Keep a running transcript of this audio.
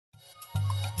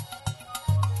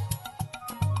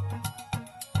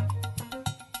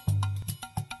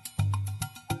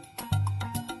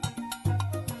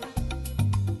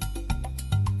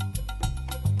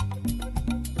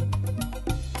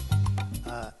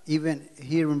even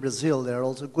here in Brazil, there are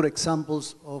also good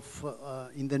examples of,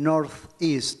 in the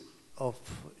northeast, of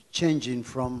changing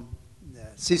from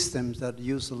systems that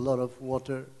use a lot of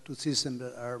water to systems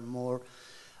that are more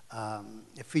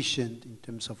efficient in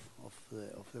terms of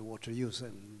the water use.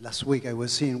 And last week I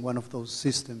was seeing one of those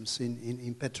systems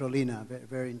in Petrolina. Very,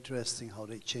 very interesting how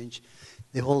they change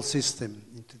the whole system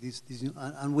into this new,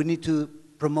 and we need to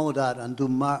promote that and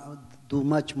do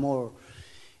much more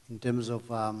in terms of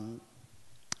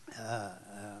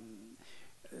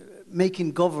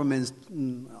making governments,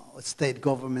 state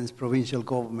governments, provincial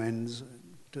governments,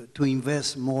 to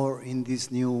invest more in these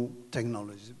new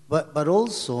technologies, but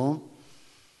also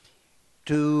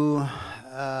to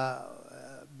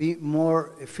be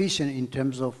more efficient in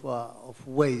terms of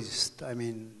waste. I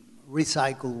mean,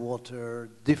 recycle water,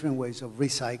 different ways of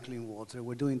recycling water.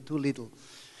 We're doing too little.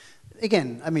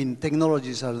 Again, I mean,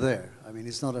 technologies are there. I mean,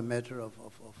 it's not a matter of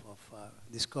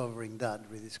discovering that,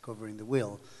 rediscovering the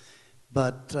wheel.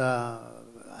 But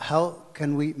how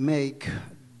can we make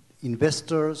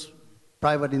investors,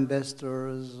 private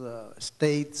investors,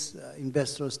 states,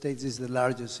 states is the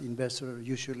largest investor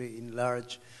usually in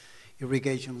large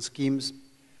irrigation schemes,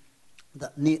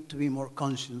 that need to be more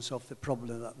conscious of the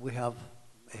problem that we have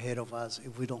ahead of us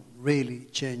if we don't really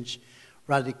change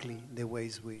radically the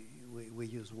ways we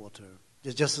use water.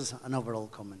 Just as an overall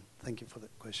comment. Thank you for the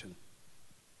question.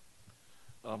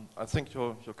 I think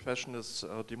your question is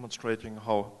demonstrating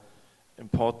how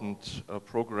important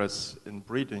progress in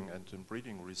breeding and in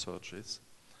breeding research is.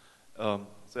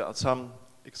 There are some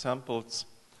examples,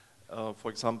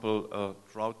 for example,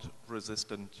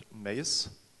 drought-resistant maize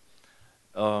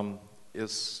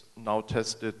is now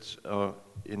tested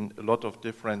in a lot of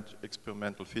different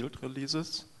experimental field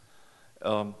releases.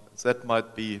 That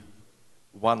might be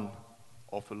one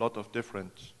of a lot of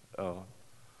different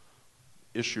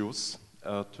issues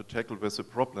to tackle with the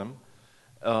problem.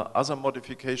 Other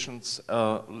modifications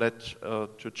led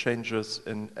to changes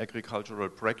in agricultural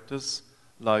practice,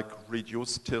 like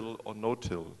reduced till or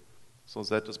no-till. So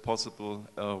that is possible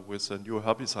with the new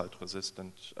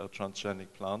herbicide-resistant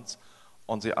transgenic plants.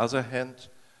 On the other hand,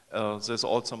 this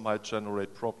also might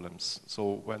generate problems.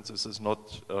 So when this is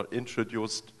not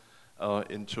introduced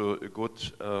into a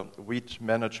good weed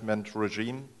management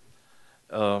regime,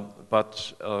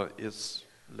 but is,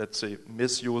 let's say,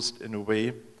 misused in a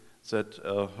way that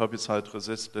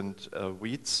herbicide-resistant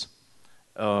weeds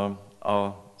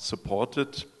are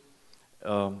supported,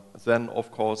 then,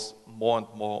 of course, more and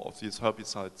more of these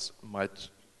herbicides might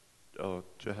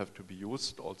to have to be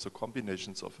used, also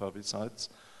combinations of herbicides.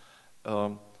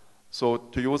 So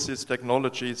to use these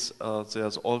technologies,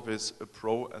 there's always a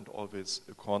pro and always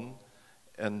a con.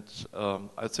 And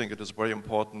I think it is very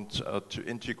important to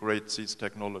integrate these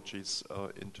technologies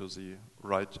into the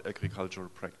right agricultural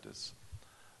practice.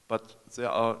 But there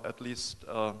are at least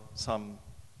some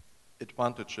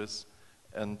advantages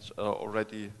and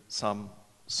already some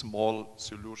small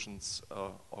solutions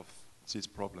of these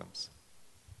problems.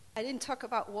 I didn't talk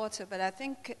about water, but I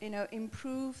think,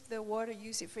 improve the water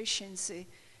use efficiency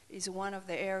is one of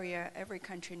the area every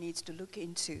country needs to look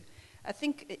into. I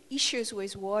think issues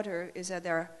with water is that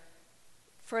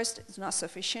first, it's not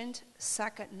sufficient.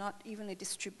 Second, not evenly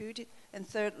distributed. And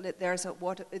third, there's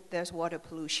water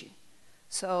pollution.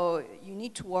 So you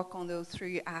need to work on those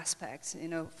three aspects.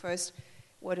 First,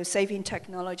 water saving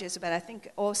technologies. But I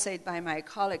think all said by my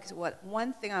colleagues,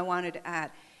 one thing I wanted to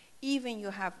add, even you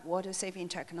have water saving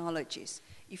technologies,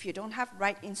 if you don't have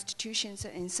right institutions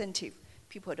and incentive,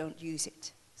 people don't use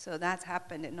it. So that's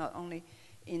happened not only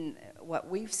in what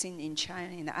we've seen in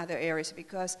China, in other areas,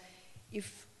 because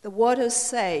if the water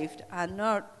saved are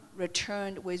not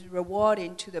returned with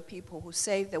rewarding to the people who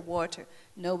save the water,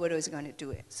 nobody is going to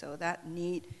do it. So that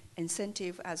need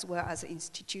incentive as well as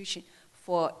institution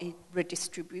for a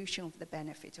redistribution of the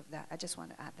benefit of that. I just want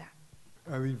to add that.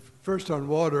 I mean, first on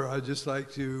water, I'd just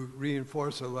like to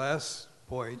reinforce the last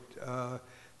point.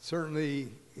 Certainly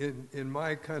in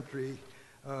my country,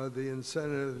 the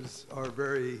incentives are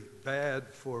very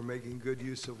bad for making good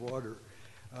use of water.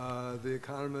 The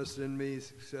economist in me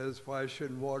says, why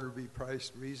shouldn't water be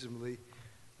priced reasonably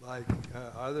like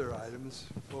other items,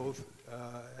 both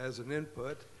as an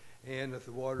input and if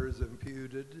the water is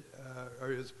imputed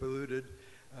or is polluted,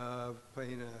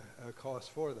 paying a cost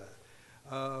for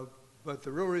that. But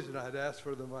the real reason I'd asked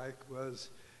for the mic was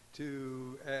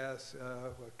to ask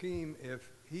Joaquim if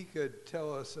he could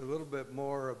tell us a little bit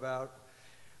more about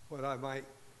what I might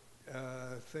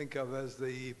think of as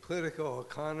the political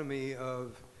economy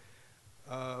of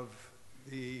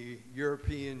the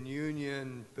European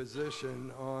Union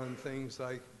position on things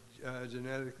like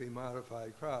genetically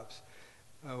modified crops.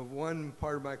 One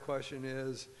part of my question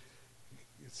is,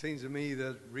 it seems to me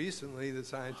that recently the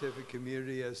scientific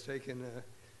community has taken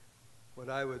what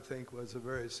I would think was a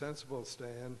very sensible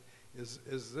stand. Is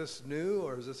this new,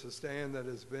 or is this a stand that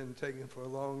has been taken for a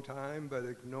long time but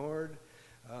ignored?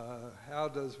 How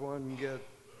does one get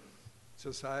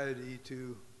society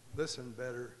to listen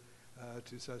better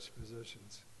to such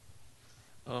positions?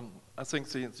 I think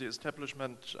the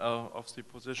establishment of the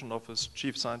position of his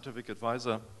chief scientific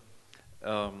advisor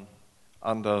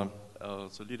under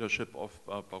the leadership of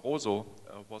Barroso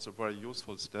was a very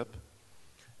useful step,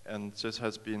 and this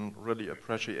has been really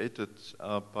appreciated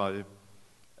by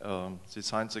the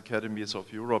science academies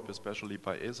of Europe, especially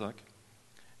by ESAC.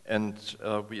 And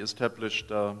we established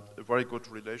a very good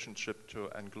relationship to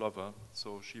Anne Glover.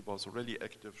 So she was really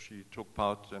active. She took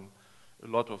part in a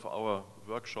lot of our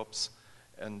workshops,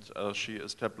 and she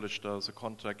established the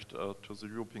contact to the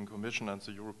European Commission and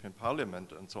the European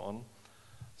Parliament and so on.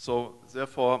 So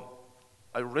therefore,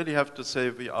 I really have to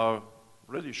say we are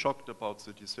really shocked about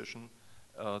the decision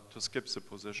to skip the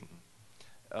position.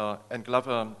 And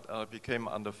Glover became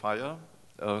under fire,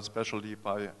 especially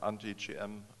by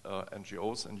anti-GM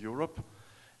NGOs in Europe.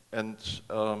 And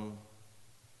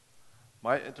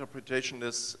my interpretation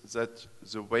is that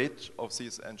the weight of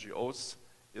these NGOs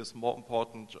is more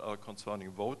important concerning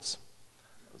votes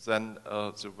than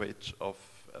the weight of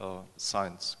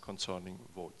science concerning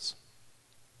votes.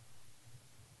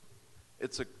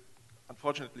 It's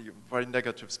unfortunately a very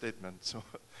negative statement. So,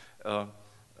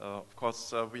 of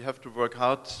course, we have to work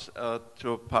hard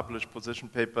to publish position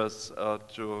papers,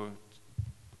 to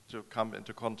come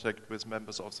into contact with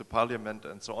members of the parliament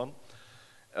and so on.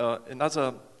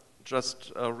 Another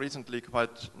just recently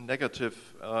quite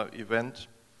negative event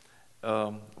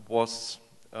was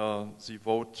the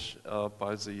vote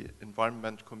by the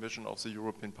Environment Commission of the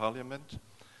European Parliament.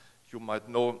 You might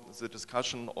know the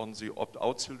discussion on the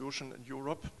opt-out solution in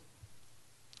Europe.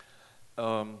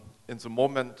 In the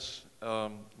moment,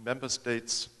 member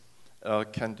states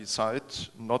can decide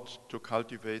not to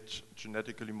cultivate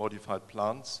genetically modified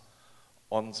plants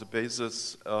on the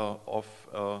basis of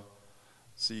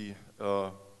the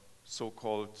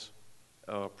so-called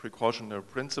precautionary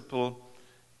principle.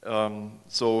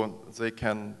 So they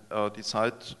can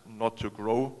decide not to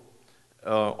grow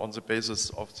on the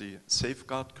basis of the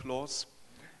safeguard clause,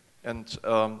 and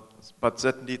but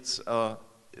that needs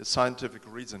scientific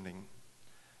reasoning.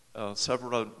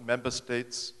 Several member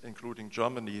states, including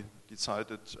Germany,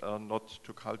 decided not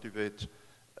to cultivate,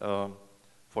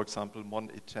 for example,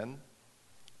 MON-E10,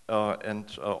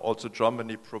 and also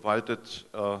Germany provided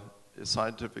a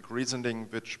scientific reasoning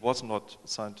which was not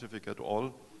scientific at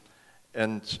all.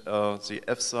 And the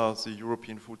EFSA, the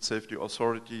European Food Safety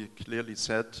Authority, clearly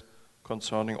said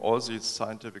concerning all these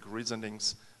scientific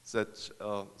reasonings that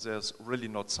there's really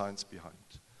not science behind.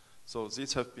 So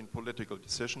these have been political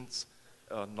decisions,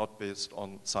 not based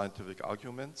on scientific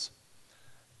arguments.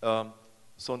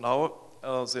 So now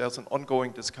there's an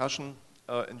ongoing discussion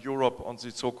in Europe on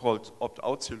the so-called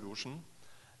opt-out solution,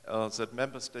 that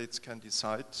member states can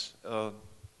decide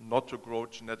not to grow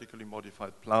genetically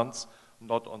modified plants,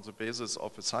 not on the basis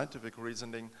of a scientific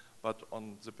reasoning, but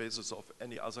on the basis of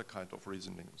any other kind of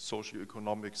reasoning,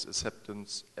 socioeconomics,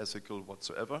 acceptance, ethical,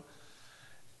 whatsoever.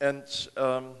 And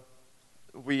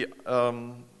the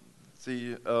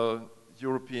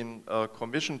European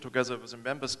Commission, together with the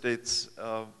member states,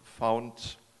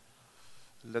 found,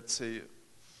 let's say,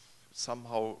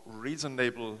 somehow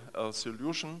reasonable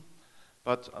solution.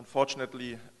 But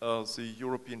unfortunately, the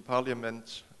European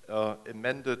Parliament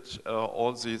amended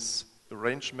all these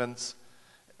arrangements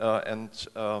and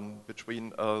between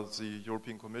the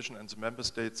European Commission and the member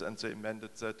states, and they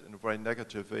amended that in a very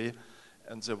negative way.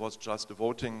 And there was just a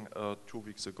voting 2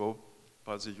 weeks ago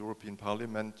by the European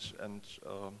Parliament, and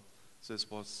this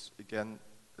was again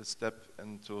a step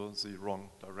into the wrong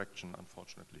direction,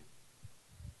 unfortunately.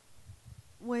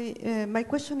 My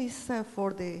question is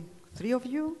for the three of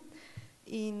you.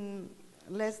 In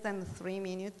less than 3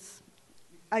 minutes,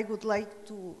 I would like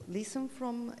to listen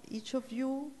from each of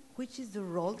you, which is the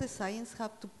role the science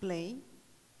have to play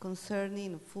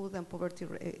concerning food and poverty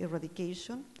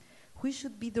eradication, which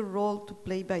should be the role to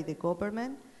play by the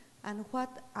government, and what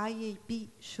IAP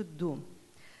should do.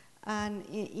 And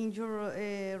in your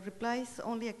replies,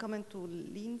 only a comment to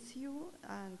Lindsay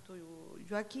and to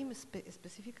Joachim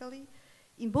specifically.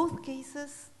 In both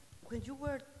cases, when you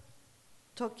were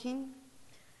talking,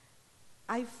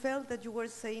 I felt that you were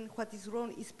saying what is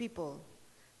wrong is people.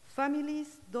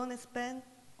 Families don't spend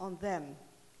on them.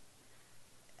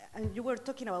 And you were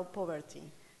talking about poverty.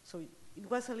 So it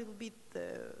was a little bit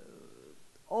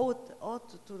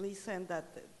odd to listen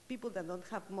that people that don't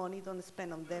have money don't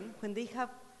spend on them when they have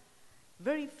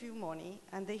very few money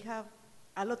and they have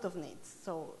a lot of needs.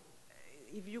 So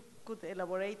if you could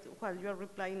elaborate while you are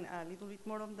replying a little bit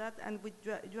more on that. And with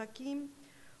Joaquim,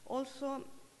 also,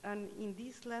 and in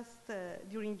this last,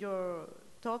 during your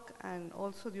talk and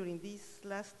also during this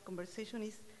last conversation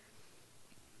is,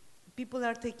 people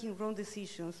are taking wrong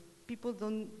decisions. People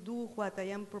don't do what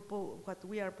what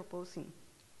we are proposing.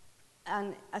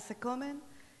 And as a comment,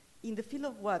 in the field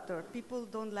of water, people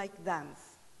don't like dams.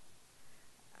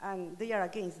 And they are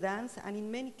against dams, and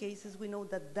in many cases we know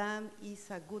that dam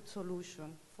is a good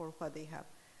solution for what they have.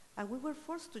 And we were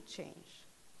forced to change.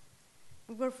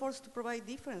 We were forced to provide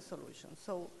different solutions.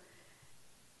 So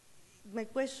my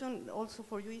question also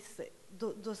for you is,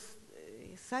 does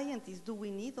scientists, do we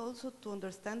need also to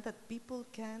understand that people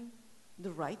can,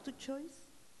 the right to choice,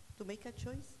 to make a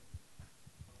choice?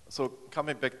 So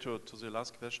coming back to the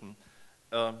last question,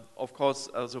 of course,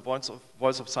 the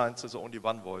voice of science is only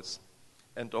one voice.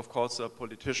 And of course,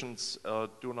 politicians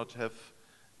do not have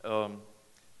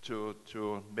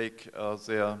to make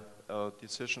their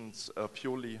decisions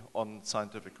purely on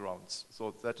scientific grounds.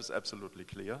 So that is absolutely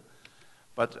clear.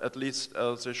 But at least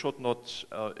they should not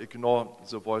ignore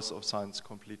the voice of science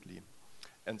completely.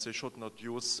 And they should not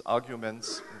use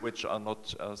arguments which are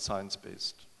not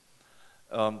science-based.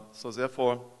 So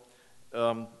therefore,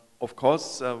 of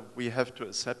course, we have to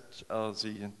accept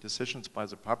the decisions by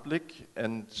the public,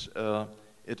 and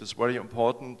it is very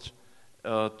important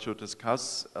to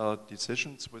discuss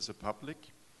decisions with the public.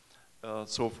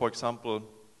 So, for example,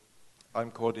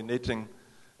 I'm coordinating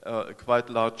a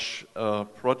quite large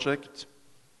project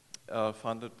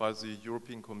funded by the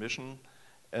European Commission,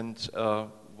 and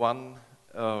one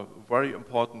very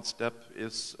important step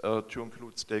is to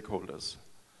include stakeholders.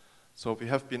 So we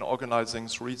have been organizing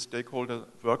 3 stakeholder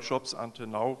workshops until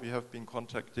now. We have been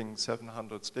contacting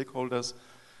 700 stakeholders.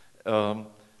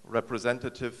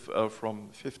 Representative from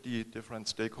 50 different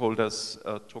stakeholders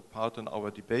took part in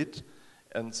our debate,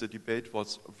 and the debate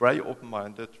was very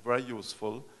open-minded, very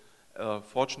useful.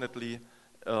 Fortunately,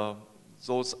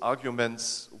 those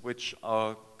arguments which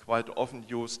are quite often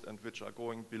used and which are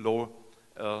going below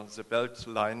the belt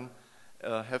line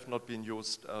have not been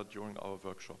used during our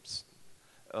workshops.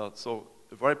 So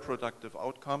a very productive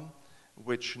outcome,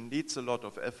 which needs a lot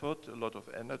of effort, a lot of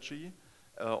energy,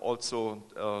 also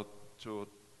to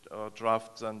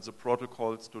draft then the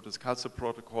protocols, to discuss the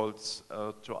protocols,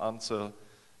 to answer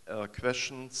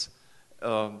questions,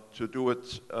 to do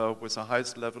it with the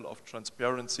highest level of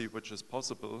transparency which is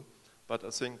possible. But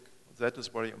I think that is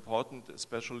very important,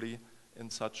 especially in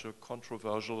such a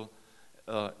controversial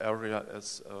area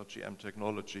as GM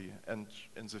technology, and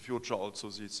in the future also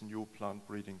these new plant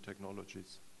breeding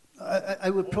technologies. I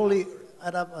would probably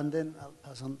add up, and then I'll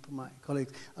pass on to my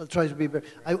colleagues. I'll try to be very,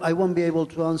 I won't be able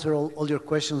to answer all your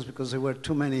questions because there were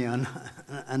too many and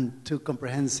too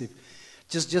comprehensive.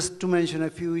 Just to mention a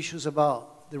few issues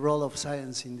about the role of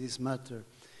science in this matter.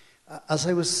 As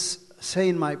I was saying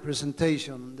in my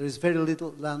presentation, there is very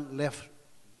little land left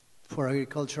for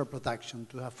agricultural production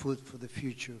to have food for the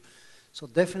future. So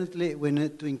definitely we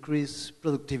need to increase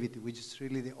productivity, which is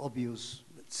really the obvious,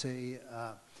 let's say,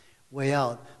 way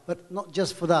out. But not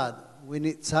just for that. We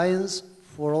need science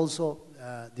for also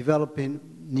developing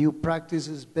new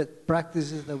practices, best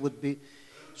practices that would be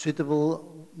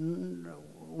suitable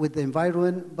with the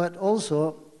environment, but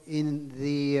also in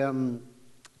the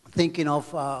thinking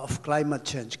of climate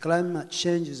change. Climate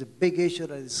change is a big issue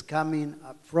that is coming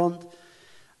up front,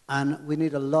 and we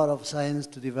need a lot of science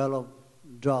to develop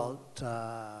drought,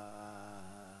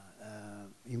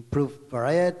 improved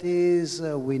varieties.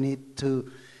 We need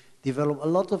to develop a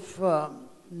lot of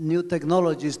new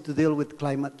technologies to deal with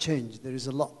climate change. There is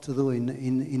a lot to do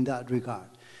in that regard.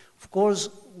 Of course,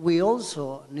 we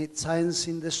also need science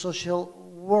in the social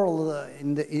world,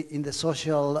 in the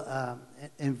social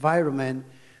environment,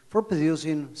 for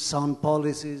producing sound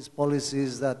policies,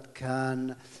 policies that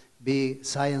can be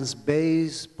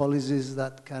science-based, policies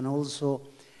that can also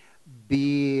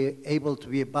be able to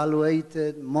be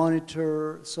evaluated,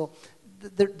 monitored. So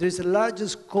there's a larger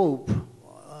scope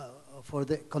for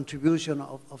the contribution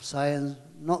of science,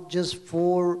 not just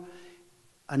for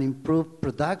an improved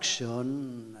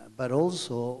production, but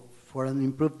also for an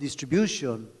improved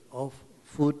distribution of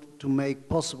food to make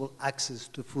possible access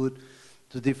to food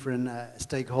to different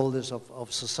stakeholders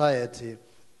of society.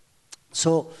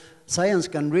 So science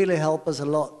can really help us a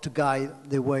lot to guide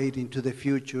the way into the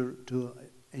future, to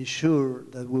ensure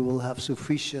that we will have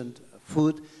sufficient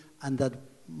food, and that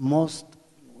most,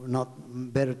 or not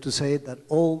better to say, that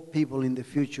all people in the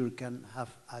future can have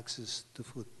access to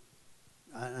food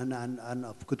and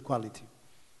of good quality.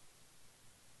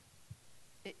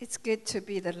 It's good to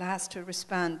be the last to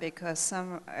respond because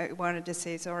some I wanted to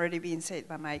say it's already been said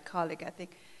by my colleague. I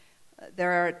think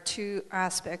there are two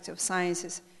aspects of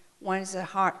sciences. One is the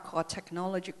hardcore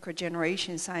technological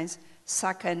generation science.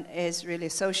 Second is really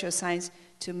social science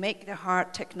to make the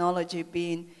hard technology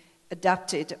being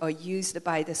adopted or used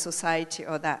by the society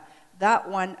or that. That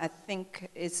one, I think,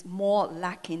 is more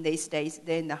lacking these days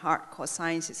than the hardcore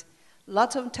sciences.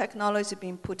 Lots of technology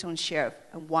being put on shelf,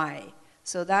 and why?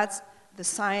 So that's the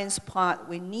science part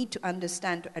we need to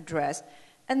understand to address.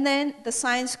 And then the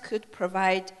science could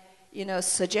provide,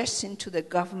 suggestion to the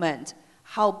government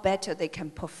how better they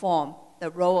can perform the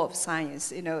role of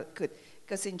science.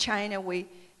 Because in China we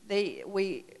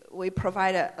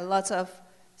provide a lot of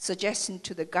suggestion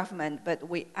to the government, but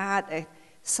we add a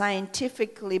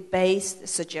scientifically based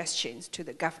suggestions to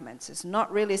the government. It's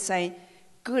not really saying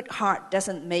good heart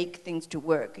doesn't make things to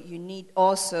work. You need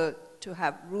also to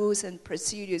have rules and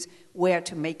procedures where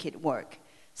to make it work.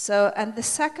 So, and the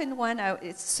second one,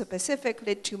 it's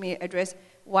specifically to me address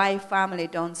why family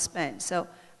don't spend. So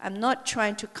I'm not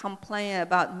trying to complain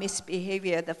about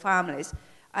misbehavior of the families.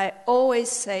 I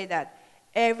always say that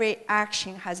every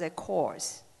action has a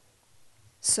cause.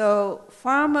 So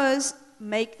farmers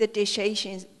make the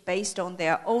decisions based on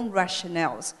their own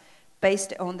rationales,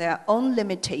 based on their own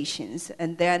limitations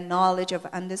and their knowledge of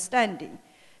understanding.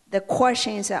 The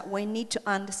question is that we need to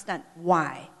understand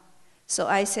why. So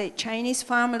I say Chinese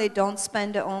family don't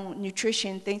spend on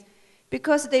nutrition things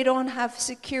because they don't have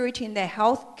security in their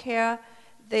health care,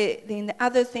 in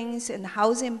other things, and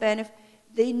housing benefit.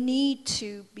 They need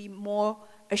to be more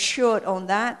assured on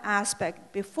that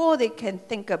aspect before they can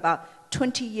think about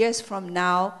 20 years from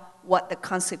now what the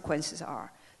consequences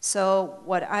are. So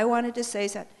what I wanted to say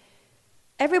is that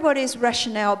everybody's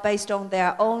rationale based on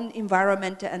their own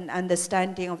environment and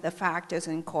understanding of the factors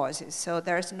and causes. So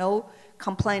there's no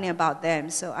complaining about them.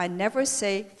 So I never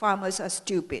say farmers are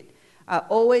stupid. I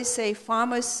always say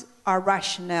farmers are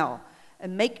rational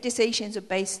and make decisions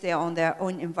based on their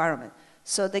own environment.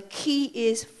 So the key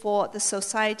is for the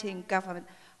society and government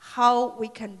how we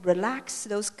can relax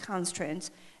those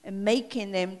constraints and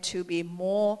making them to be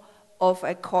more of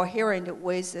a coherent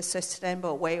with a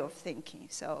sustainable way of thinking.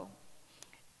 So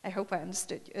I hope I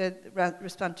understood,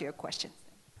 respond to your question.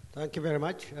 Thank you very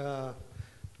much.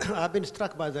 I've been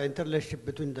struck by the interrelationship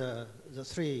between the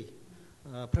three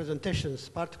presentations,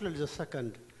 particularly the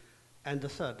second and the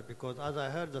third, because as I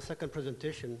heard the second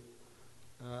presentation,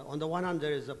 on the one hand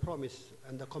there is a promise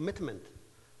and the commitment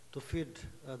to feed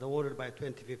the world by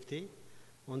 2050.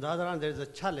 On the other hand, there is a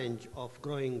challenge of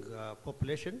growing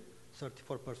population,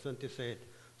 34% you said.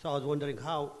 So I was wondering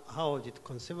how is it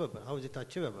conceivable, how is it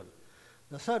achievable?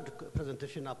 The third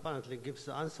presentation apparently gives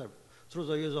the answer through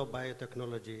the use of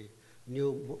biotechnology,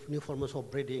 new forms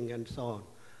of breeding and so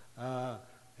on.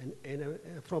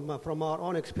 From our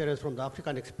own experience, from the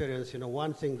African experience,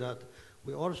 one thing that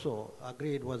we also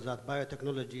agreed was that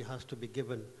biotechnology has to be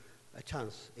given a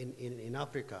chance in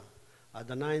Africa. At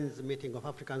the 9th meeting of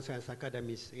African Science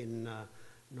Academies in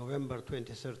November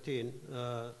 2013,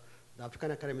 the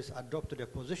African Academies adopted a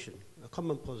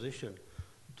common position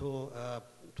to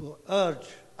urge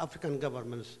African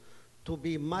governments to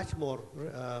be much more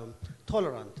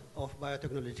tolerant of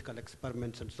biotechnological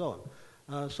experiments and so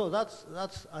on. So that's,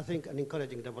 I think, an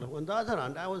encouraging development. On the other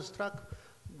hand, I was struck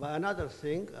by another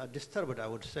thing, disturbed, I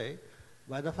would say,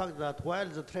 by the fact that while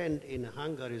the trend in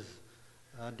hunger is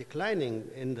declining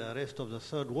in the rest of the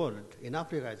third world, in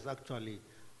Africa it's actually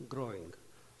growing.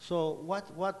 So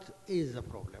what is the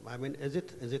problem? I mean, is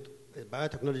it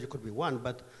biotechnology could be one,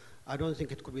 but I don't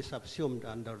think it could be subsumed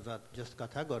under that just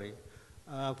category.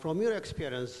 From your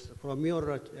experience, from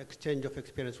your exchange of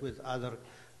experience with other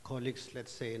colleagues,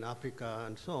 let's say in Africa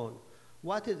and so on,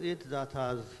 what is it that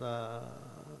has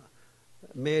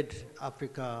made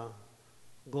Africa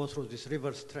go through this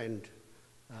reverse trend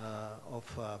of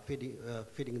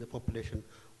feeding the population,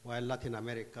 while Latin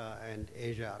America and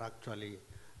Asia are actually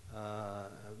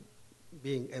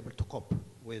being able to cope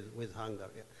with hunger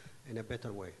in a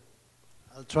better way?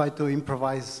 I'll try to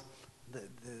improvise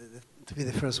to be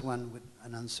the first one with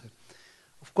an answer.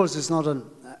 Of course, it's not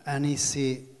an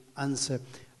easy answer.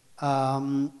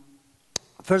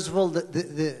 First of all,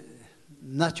 the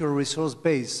natural resource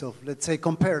base of, let's say,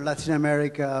 compare Latin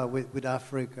America with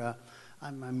Africa.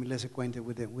 I'm less acquainted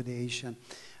with the Asian.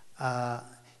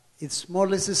 It's more or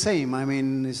less the same. I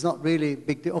mean, it's not really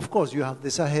big. Of course, you have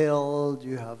the Sahel,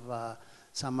 you have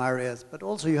some areas, but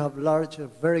also you have large,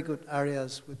 very good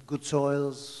areas with good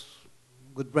soils,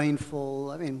 good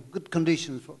rainfall. I mean, good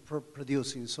conditions for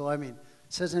producing. So I mean,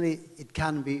 certainly it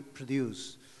can be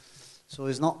produced. So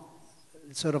it's not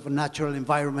sort of a natural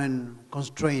environment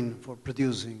constraint for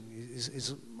producing.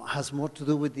 Has more to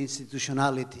do with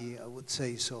institutionality, I would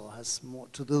say so. Has more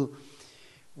to do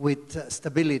with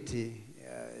stability.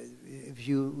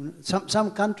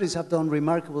 Some countries have done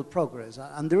remarkable progress,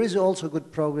 and there is also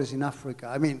good progress in Africa.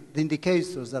 I mean, the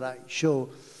indicators that I show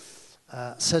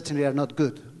certainly are not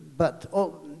good, but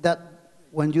that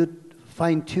when you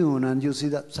fine-tune and you see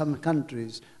that some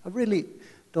countries have really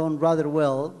done rather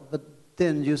well, but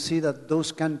then you see that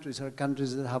those countries are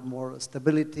countries that have more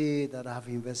stability, that have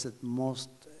invested most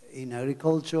in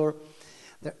agriculture,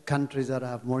 they're countries that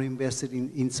have more invested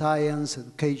in science,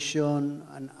 education,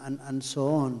 and so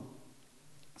on.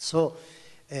 So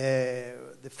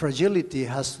the fragility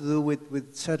has to do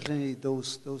with certainly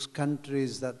those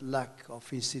countries that lack of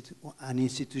an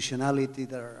institutionality,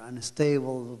 that are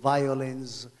unstable,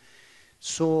 violence.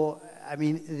 So, I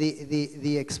mean,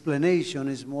 the explanation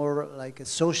is more like a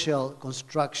social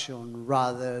construction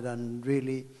rather than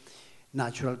really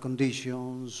natural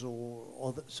conditions or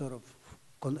other sort of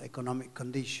economic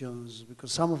conditions,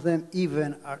 because some of them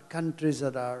even are countries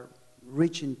that are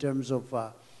rich in terms of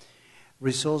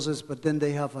resources, but then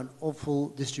they have an awful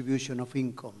distribution of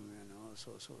income, you know.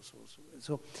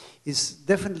 So it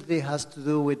definitely has to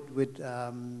do with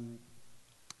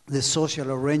the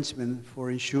social arrangement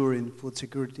for ensuring food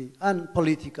security and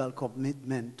political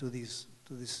commitment to this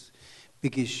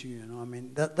big issue, you know. I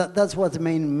mean, that's what the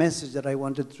main message that I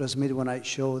wanted to transmit when I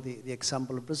show the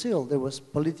example of Brazil. There was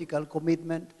political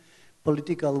commitment,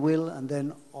 political will, and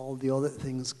then all the other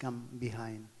things come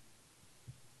behind.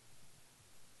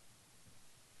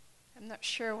 I'm not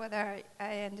sure whether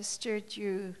I understood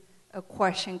your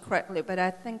question correctly, but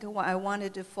I think what I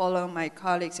wanted to follow my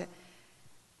colleagues.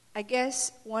 I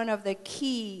guess one of the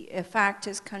key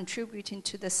factors contributing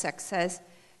to the success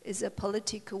is a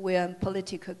political will and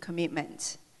political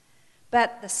commitment.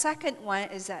 But the second one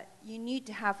is that you need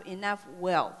to have enough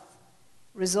wealth,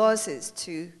 resources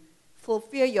to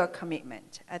fulfill your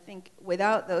commitment. I think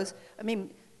without those, I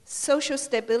mean, social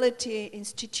stability,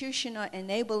 institutional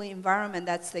enabling environment,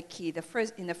 that's the key,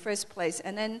 in the first place.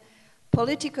 And then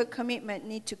political commitment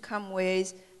need to come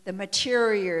with the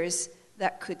materials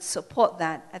that could support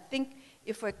that. I think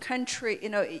if a country, you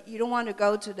know, you don't want to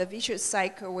go to the vicious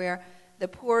cycle where the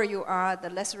poorer you are,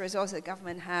 the less resources the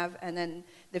government have, and then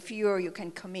the fewer you can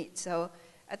commit. So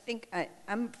I think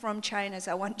I'm from China,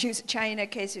 so I want to use China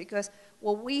case because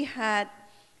what we had,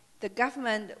 the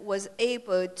government was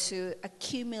able to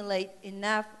accumulate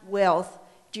enough wealth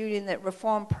during the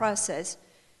reform process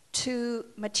to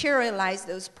materialize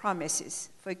those promises.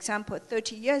 For example,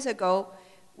 30 years ago,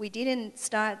 we didn't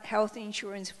start health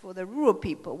insurance for the rural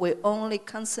people. We only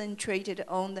concentrated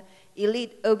on the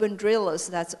elite urban dwellers.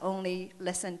 That's only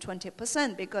less than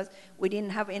 20% because we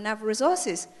didn't have enough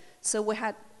resources. So we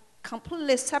had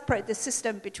completely separate the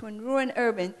system between rural and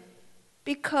urban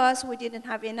because we didn't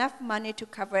have enough money to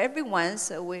cover everyone,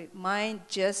 so we might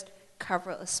just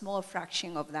cover a small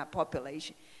fraction of that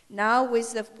population. Now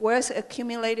with the wealth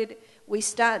accumulated, we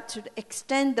start to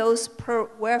extend those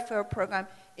welfare programs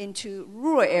into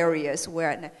rural areas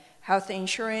where health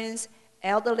insurance,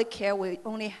 elderly care, we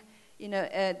only, you know,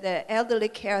 the elderly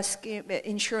care scheme,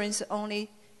 insurance only,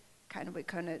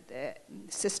 the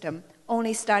system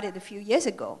only started a few years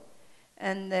ago.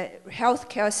 And the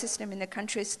healthcare system in the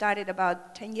country started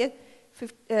about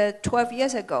 12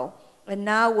 years ago. And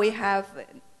now we have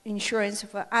insurance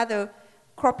for other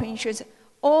crop insurance.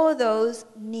 All those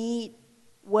need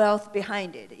wealth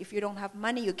behind it. If you don't have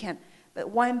money, you can't. But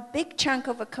one big chunk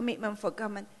of a commitment for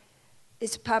government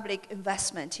is public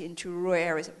investment into rural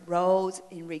areas, roads,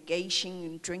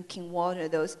 irrigation, drinking water,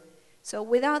 those. So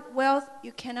without wealth,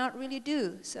 you cannot really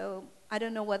do. So I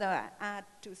don't know whether I add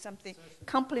to something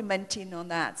complementing on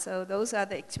that. So those are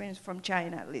the experiences from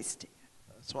China, at least.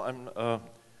 So I'm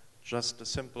just a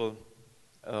simple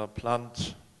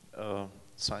plant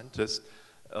scientist.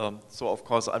 So of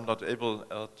course I'm not able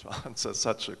to answer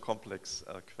such a complex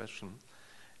question.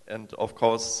 And of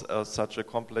course such a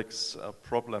complex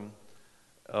problem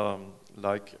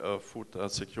like food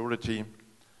security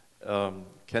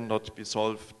cannot be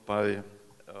solved by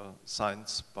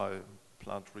science, by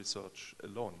plant research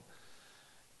alone.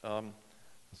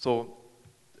 So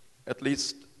at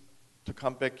least to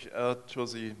come back to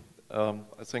the,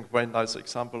 I think, very nice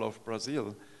example of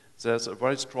Brazil, there's a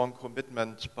very strong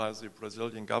commitment by the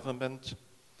Brazilian government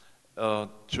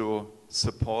to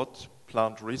support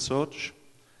plant research,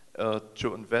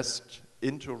 to invest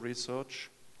into research,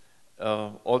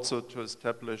 also to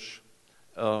establish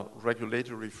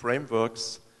regulatory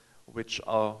frameworks which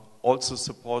are also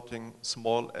supporting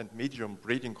small and medium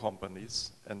breeding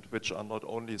companies and which are not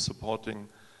only supporting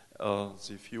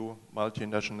the few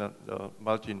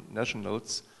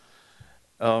multinationals.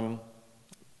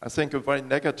 I think a very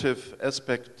negative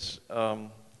aspect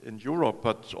in Europe,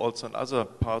 but also in other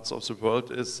parts of the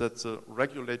world, is that the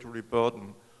regulatory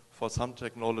burden for some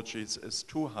technologies is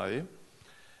too high,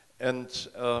 and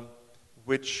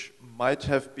which might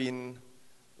have been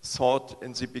thought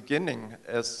in the beginning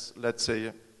as, let's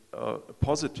say, a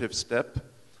positive step,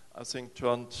 I think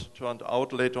turned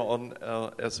out later on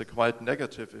as a quite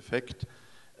negative effect,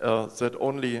 that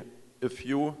only a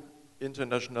few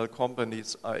international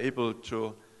companies are able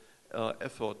to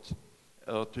afford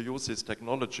to use these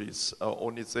technologies.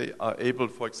 Only they are able,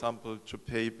 for example, to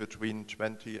pay between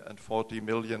 20 and 40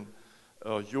 million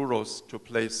euros to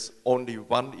place only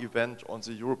one event on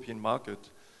the European market.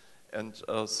 And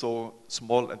so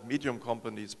small and medium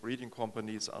companies, breeding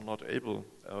companies, are not able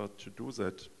to do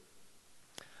that.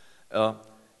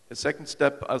 A second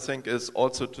step, I think, is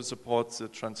also to support the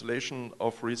translation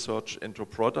of research into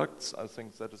products. I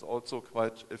think that is also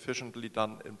quite efficiently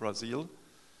done in Brazil.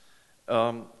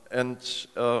 And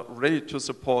really to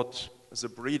support the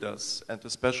breeders, and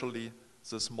especially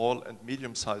the small and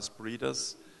medium-sized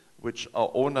breeders, which are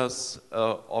owners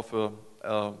of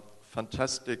a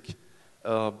fantastic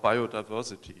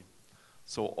biodiversity.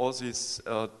 So all these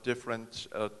different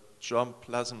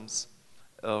germplasms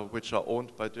which are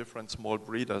owned by different small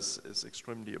breeders is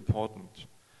extremely important.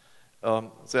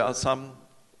 There are some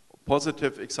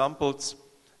positive examples,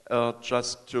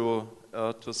 just to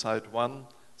cite one.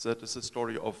 That is the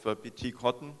story of BT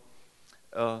cotton.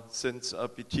 Since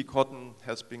BT cotton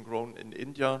has been grown in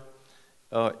India,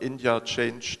 India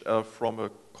changed from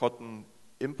a cotton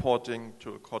importing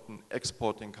to a cotton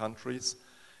exporting countries,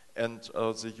 and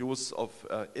the use of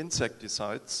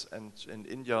insecticides, and in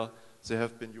India they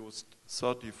have been used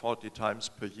 30-40 times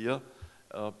per year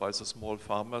by the small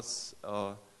farmers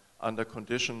under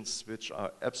conditions which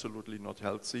are absolutely not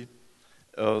healthy.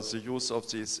 The use of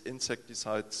these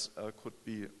insecticides could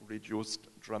be reduced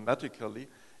dramatically,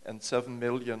 and 7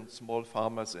 million small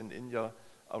farmers in India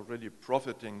are really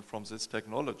profiting from this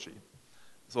technology.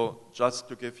 So just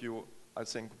to give you, I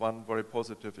think, one very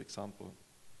positive example.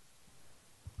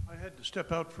 I had to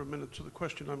step out for a minute, so the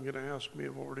question I'm going to ask may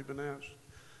have already been asked.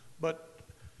 But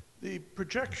the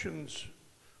projections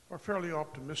are fairly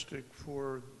optimistic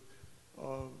for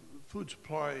food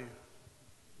supply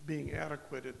being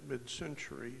adequate at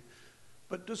mid-century.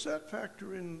 But does that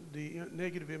factor in the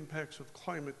negative impacts of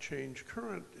climate change?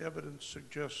 Current evidence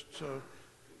suggests a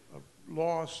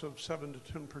loss of 7 to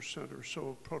 10% or so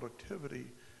of productivity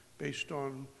based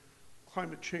on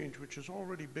climate change, which is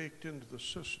already baked into the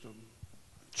system.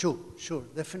 Sure.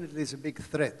 Definitely it's a big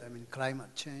threat. I mean,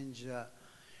 climate change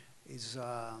is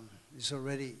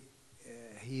already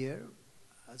here.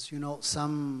 As you know,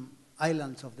 some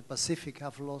islands of the Pacific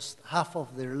have lost half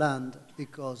of their land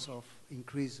because of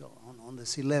increase on the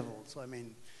sea level. So I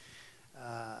mean,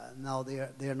 now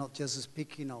they are not just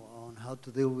speaking on how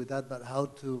to deal with that, but how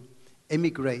to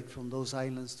emigrate from those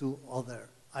islands to other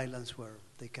islands where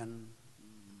they can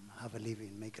have a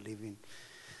living, make a living.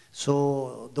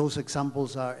 So those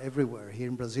examples are everywhere. Here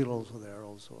in Brazil also, there are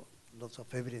also lots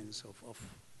of evidence of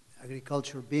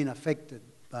agriculture being affected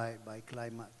by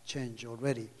climate change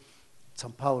already.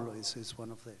 São Paulo is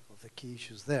one of the key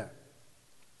issues there.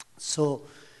 So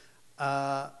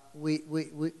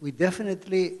we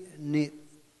definitely need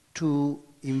to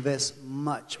invest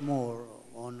much more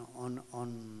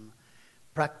on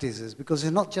practices, because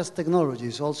it's not just technology,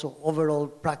 it's also overall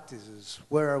practices.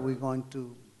 Where are we going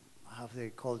to have the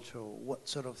agriculture? What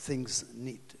sort of things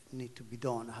need to be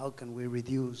done? How can we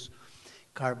reduce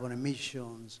carbon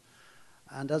emissions?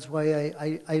 And that's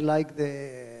why I like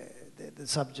the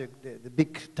subject, the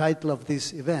big title of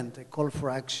this event, a call for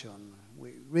action.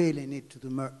 We really need to do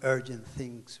more urgent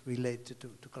things related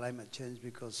to climate change,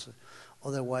 because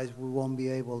otherwise we won't be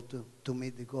able to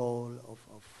meet the goal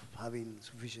of having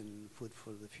sufficient food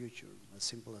for the future. As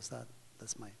simple as that.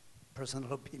 That's my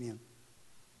personal opinion.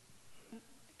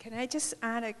 Can I just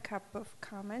add a couple of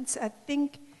comments? I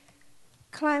think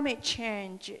climate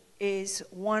change is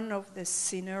one of the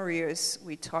scenarios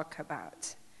we talk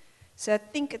about. So I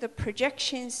think the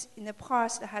projections in the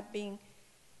past had been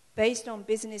based on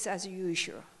business as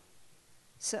usual.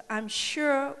 So I'm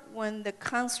sure when the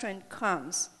constraint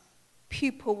comes,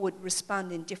 people would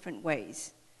respond in different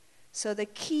ways. So the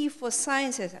key for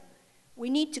science is we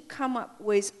need to come up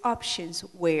with options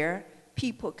where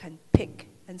people can pick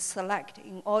and select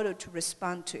in order to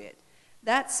respond to it.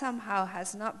 That somehow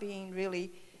has not been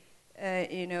really,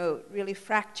 really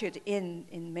fractured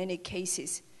in many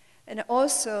cases. And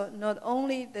also, not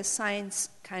only the science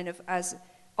kind of as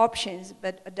options,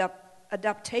 but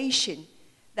adaptation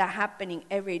that are happening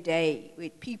every day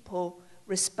with people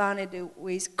responding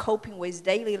with coping with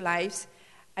daily lives,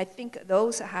 I think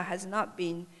those has not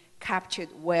been captured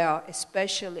well,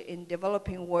 especially in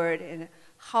developing world, and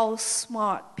how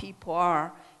smart people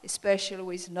are, especially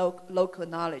with no local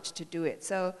knowledge to do it.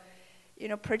 So,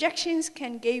 projections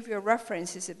can give you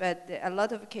references, but a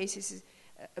lot of cases is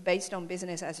based on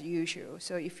business as usual.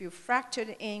 So if you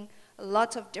factored in a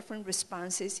lot of different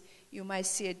responses, you might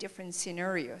see a different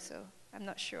scenario. So I'm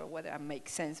not sure whether that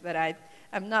makes sense, but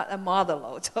I'm not a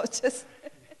modeler, so just...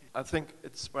 I think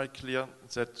it's very clear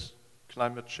that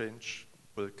climate change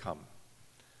will come.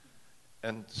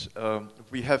 And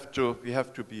we have to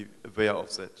be aware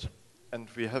of that. And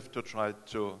we have to try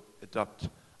to adapt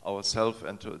ourselves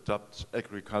and to adapt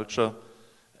agriculture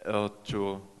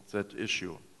to that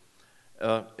issue.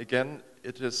 Again,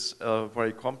 it is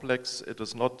very complex. It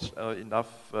is not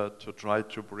enough to try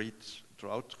to breed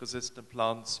drought-resistant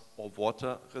plants or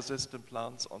water-resistant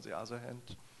plants, on the other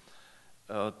hand,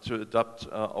 to adapt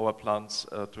our plants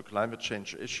to climate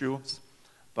change issues.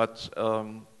 But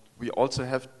we also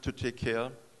have to take care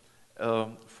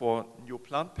for new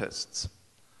plant pests.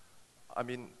 I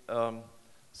mean,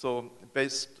 so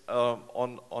based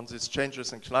on these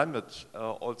changes in climate,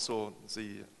 also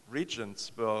the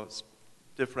regions where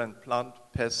different plant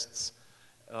pests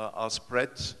are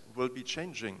spread will be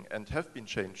changing and have been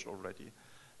changed already.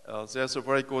 There's a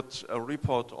very good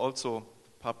report also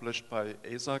published by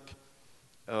ASAC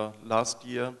last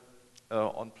year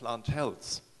on plant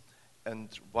health. And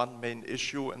one main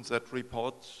issue in that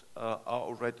report are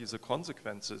already the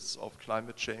consequences of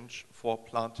climate change for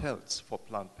plant health, for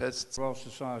plant pests. Royal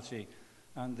Society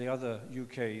and the other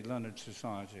UK learned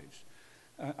societies.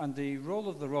 And the role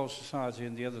of the Royal Society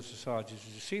and the other societies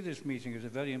is to see this meeting as a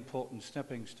very important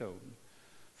stepping stone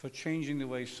for changing the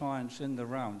way science in the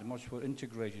round, a much more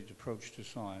integrated approach to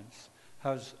science,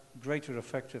 has greater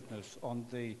effectiveness on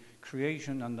the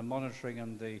creation and the monitoring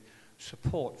and the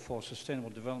support for sustainable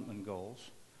development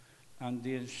goals, and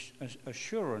the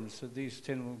assurance that these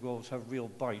sustainable goals have real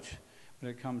bite when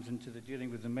it comes into the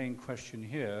dealing with the main question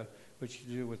here, which is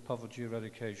to do with poverty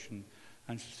eradication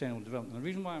and sustainable development. The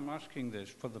reason why I'm asking this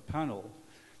for the panel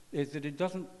is that it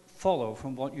doesn't follow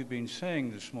from what you've been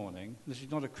saying this morning. This is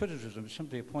not a criticism, it's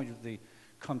simply a point of the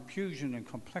confusion and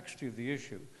complexity of the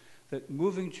issue, that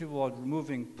moving toward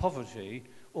removing poverty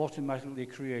automatically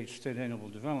creates sustainable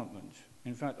development.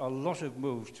 In fact, a lot of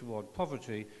moves toward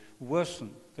poverty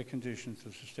worsen the conditions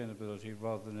of sustainability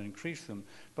rather than increase them,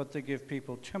 but they give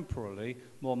people temporarily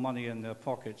more money in their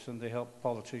pockets, and they help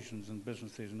politicians and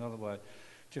businesses in other ways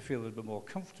to feel a little bit more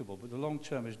comfortable. But the long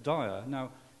term is dire.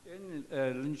 Now, in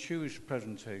Lin Chu's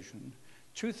presentation,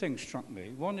 two things struck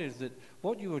me. One is that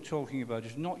what you were talking about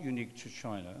is not unique to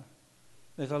China.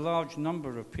 There's a large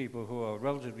number of people who are,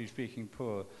 relatively speaking,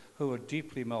 poor, who are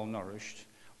deeply malnourished,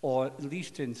 or at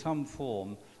least in some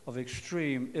form of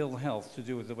extreme ill health to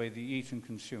do with the way they eat and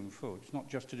consume food. It's not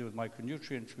just to do with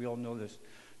micronutrients, we all know this,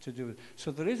 to do with...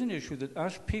 So there is an issue that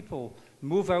as people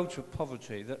move out of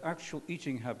poverty, their actual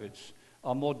eating habits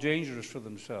are more dangerous for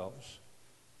themselves,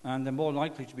 and they're more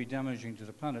likely to be damaging to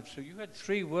the planet. So you had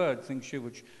three words, things you,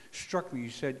 which struck me.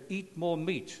 You said, eat more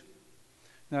meat.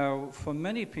 Now, for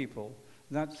many people,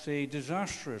 that's a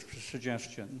disastrous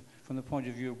suggestion from the point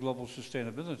of view of global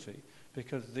sustainability,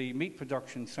 because the meat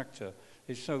production sector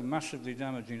is so massively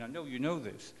damaging. I know you know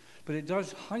this, but it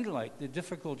does highlight the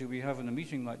difficulty we have in a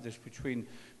meeting like this between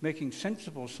making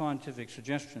sensible scientific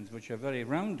suggestions, which are very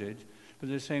rounded, but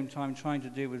at the same time trying to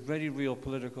deal with very real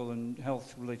political and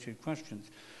health-related questions.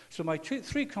 So my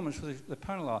three comments for the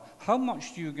panel are, how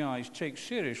much do you guys take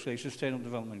seriously Sustainable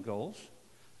Development Goals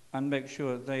and make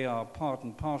sure that they are part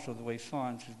and parcel of the way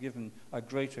science is given a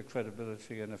greater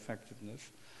credibility and effectiveness?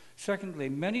 Secondly,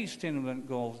 many sustainable development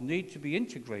goals need to be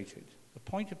integrated. The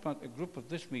point about the group of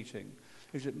this meeting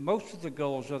is that most of the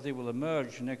goals, as they will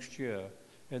emerge next year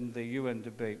in the UN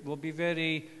debate, will be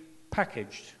very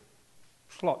packaged,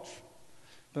 slots.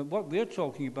 But what we're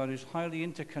talking about is highly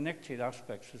interconnected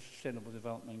aspects of sustainable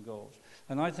development goals.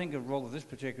 And I think the role of this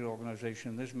particular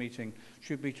organization in this meeting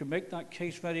should be to make that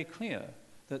case very clear,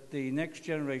 that the next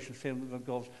generation of sustainable development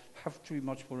goals have to be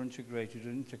much more integrated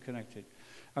and interconnected.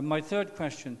 And my third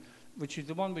question, which is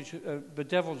the one which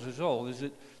bedevils us all, is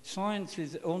that science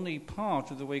is only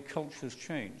part of the way cultures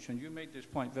change. And you made this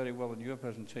point very well in your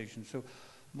presentation. So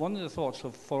one of the thoughts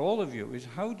for all of you is,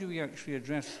 how do we actually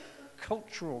address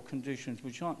cultural conditions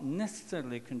which aren't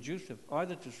necessarily conducive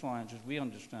either to science as we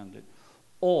understand it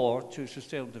or to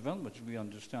sustainable development as we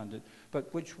understand it,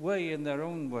 but which in their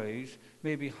own ways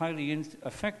may be highly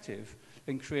effective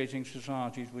in creating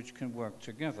societies which can work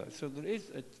together. So there is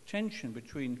a tension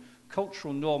between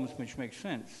cultural norms, which make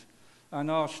sense, and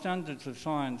our standards of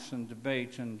science and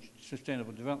debate and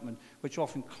sustainable development, which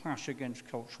often clash against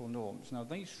cultural norms. Now,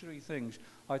 these three things,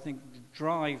 I think,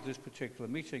 drive this particular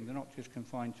meeting. They're not just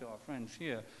confined to our friends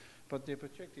here, but they're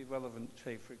particularly relevant,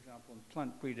 say, for example, in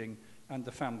plant breeding and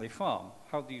the family farm.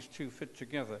 How these two fit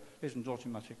together isn't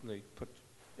automatically put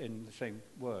in the same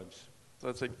words. So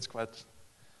I think it's quite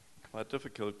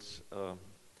difficult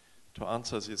to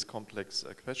answer these complex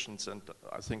questions, and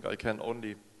I think I can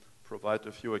only provide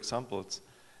a few examples.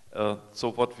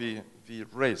 So what we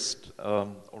raised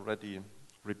already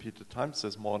repeated times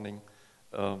this morning,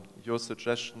 your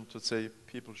suggestion to say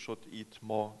people should eat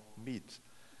more meat.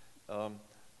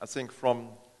 I think from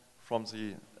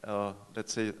the,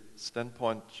 let's say,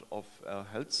 standpoint of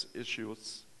health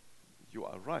issues, you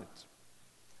are right.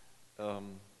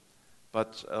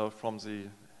 But from the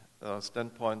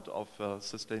standpoint of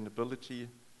sustainability,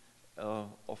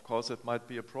 of course, it might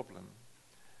be a problem.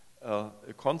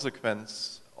 A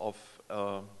consequence of,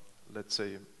 let's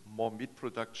say, more meat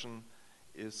production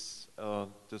is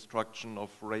destruction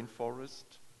of rainforest,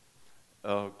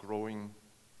 growing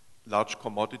large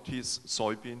commodities,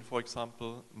 soybean, for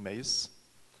example, maize.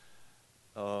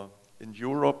 In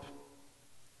Europe,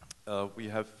 we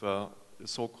have a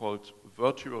so-called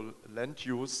virtual land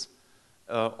use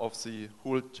of the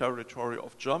whole territory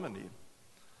of Germany.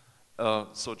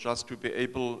 So just to be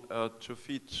able to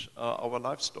feed our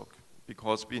livestock,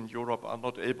 because we in Europe are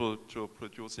not able to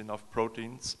produce enough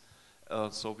proteins,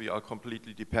 so we are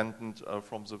completely dependent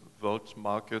from the world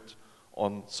market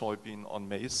on soybean, on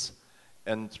maize,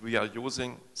 and we are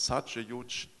using such a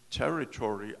huge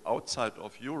territory outside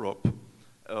of Europe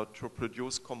to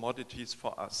produce commodities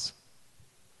for us.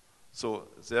 So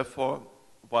therefore,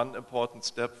 one important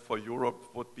step for Europe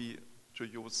would be to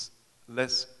use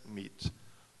less meat.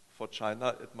 For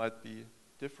China, it might be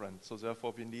different. So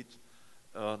therefore, we need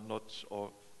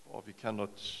we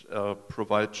cannot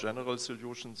provide general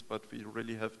solutions, but we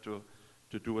really have to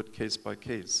do it case by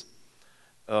case.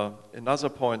 Another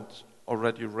point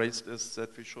already raised is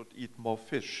that we should eat more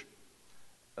fish.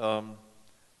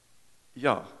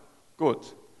 Yeah, good.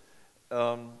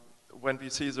 When we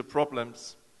see the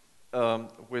problems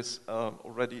with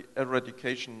already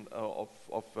eradication of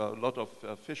a lot of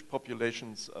fish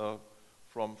populations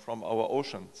from our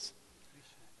oceans.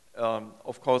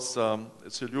 Of course, a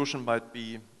solution might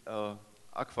be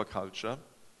aquaculture,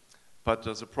 but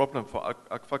the problem for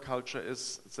aquaculture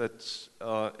is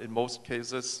that in most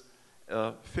cases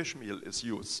fish meal is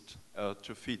used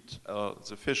to feed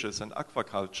the fishes in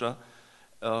aquaculture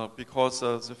because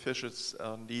the fishes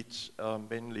need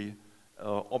mainly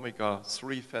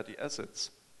omega-3 fatty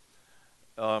acids.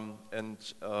 And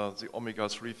the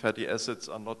omega-3 fatty acids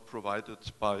are not provided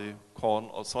by corn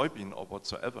or soybean or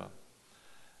whatsoever.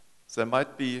 There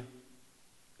might be,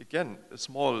 again, a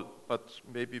small but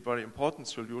maybe very important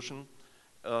solution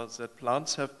that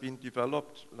plants have been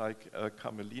developed, like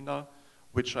camelina,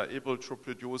 which are able to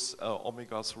produce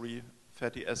omega-3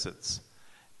 fatty acids.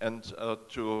 And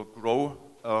to grow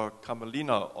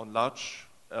camelina on large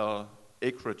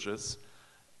acreages,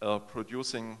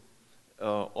 producing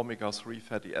omega-3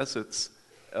 fatty acids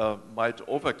might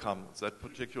overcome that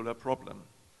particular problem.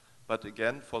 But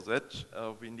again, for that,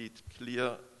 we need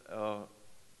clear,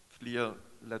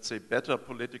 let's say, better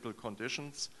political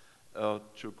conditions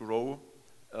to grow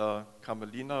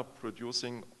camelina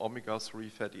producing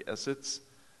omega-3 fatty acids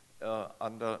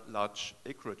under large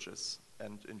acreages.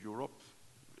 And in Europe,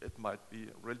 it might be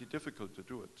really difficult to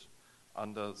do it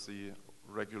under the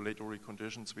regulatory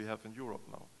conditions we have in Europe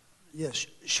now. Yes,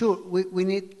 sure. We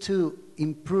need to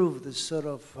improve the sort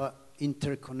of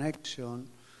interconnection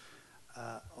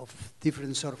of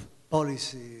different sort of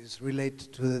policies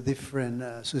related to the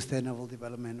different sustainable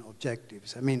development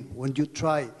objectives. I mean, when you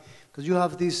try, because you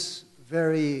have these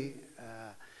very,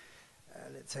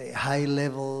 let's say,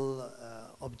 high-level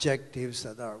objectives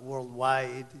that are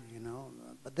worldwide, you know,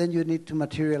 but then you need to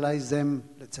materialize them,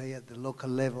 let's say, at the local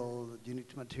level. You need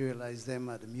to materialize them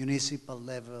at the municipal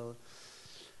level.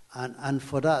 And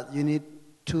for that, you need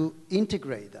to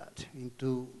integrate that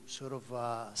into sort of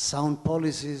sound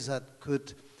policies that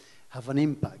could have an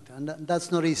impact. And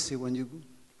that's not easy when you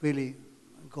really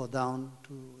go down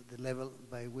to the level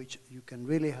by which you can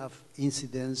really have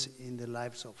incidence in the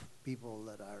lives of people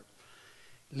that are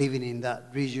living in that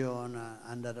region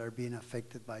and that are being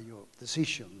affected by your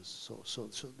decisions. So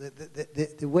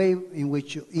the way in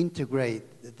which you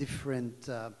integrate the different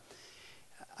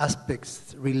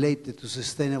aspects related to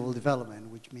sustainable development,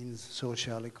 which means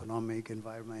social, economic,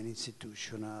 environment,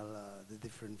 institutional, the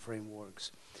different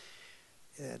frameworks.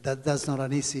 that's not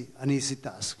an easy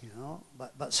task, you know.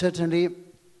 But certainly,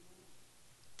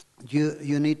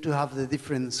 you need to have the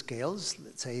different scales.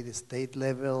 Let's say the state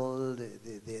level,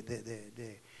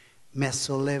 the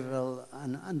meso level,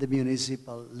 and the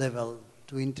municipal level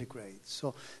to integrate.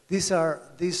 So these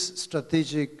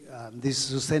strategic, these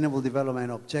sustainable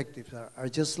development objectives are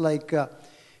just like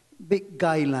big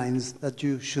guidelines that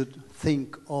you should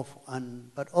think of,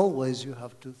 but always you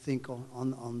have to think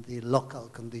on the local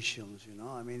conditions, you know.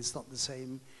 I mean, it's not the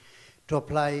same to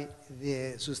apply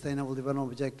the Sustainable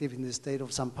Development Objective in the state of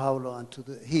São Paulo and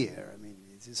here. I mean,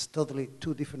 it's totally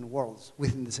two different worlds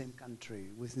within the same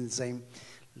country, within the same,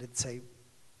 let's say,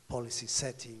 policy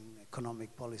setting,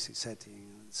 economic policy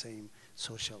setting, same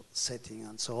social setting,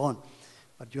 and so on.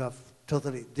 But you have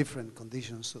totally different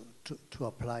conditions to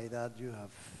apply that. You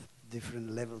have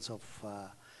different levels of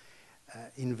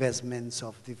investments,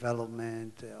 of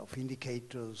development, of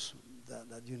indicators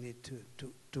that you need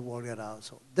to work it out.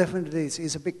 So definitely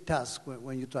it's a big task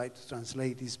when you try to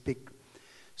translate these big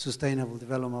sustainable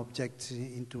development objectives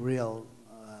into real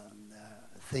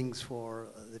things for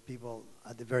the people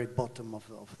at the very bottom of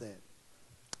the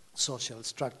social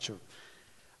structure.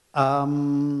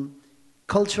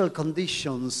 Cultural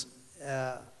conditions,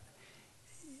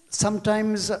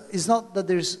 sometimes it's not that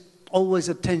there's always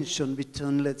a tension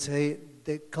between, let's say,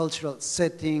 the cultural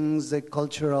settings, the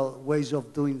cultural ways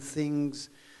of doing things,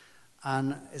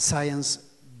 and a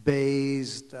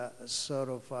science-based sort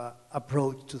of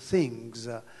approach to things.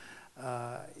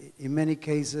 In many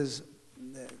cases,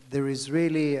 there is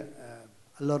really a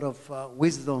lot of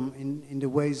wisdom in the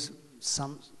ways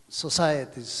some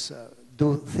societies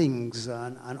do things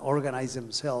and organize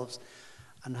themselves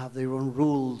and have their own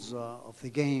rules of the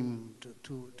game to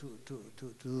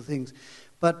do things.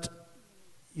 But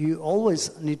you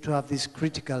always need to have this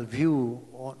critical view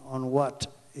on what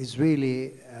is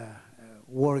really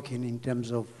working in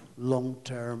terms of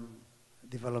long-term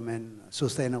development,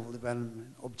 sustainable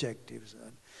development objectives,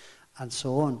 and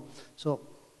so on. So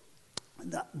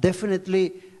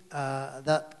definitely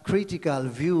that critical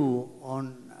view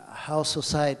on how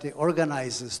society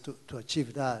organizes to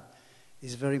achieve that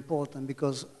is very important,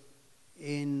 because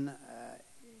in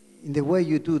the way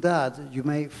you do that, you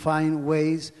may find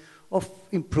ways of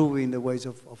improving the ways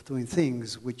of doing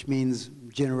things, which means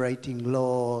generating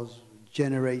laws,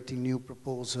 generating new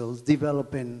proposals,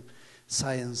 developing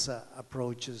science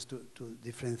approaches to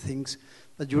different things.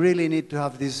 But you really need to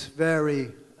have this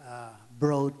very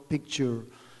broad picture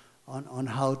on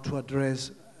how to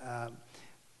address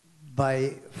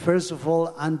by, first of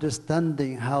all,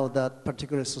 understanding how that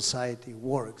particular society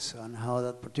works and how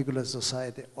that particular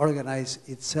society organizes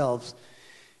itself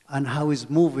and how it's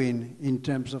moving in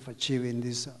terms of achieving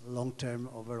these long-term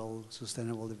overall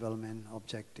sustainable development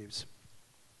objectives.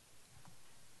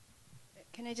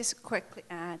 Can I just quickly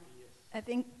add? Yes. I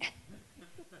think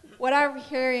what I'm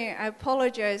hearing, I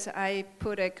apologize, I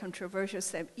put a controversial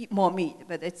statement, eat more meat,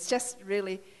 but it's just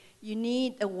really, you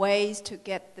need a ways to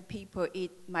get the people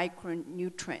eat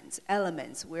micronutrients,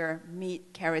 elements where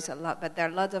meat carries a lot, but there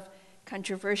are a lot of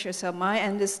controversial. So my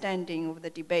understanding of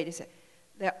the debate is that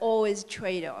there are always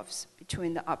trade-offs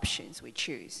between the options we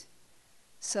choose.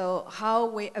 So how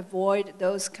we avoid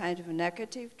those kind of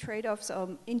negative trade-offs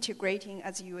of integrating,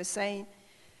 as you were saying,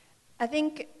 I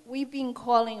think we've been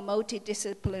calling a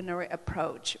multidisciplinary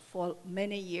approach for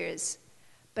many years,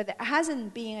 but there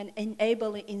hasn't been an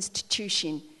enabling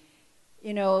institution,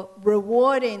 you know,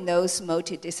 rewarding those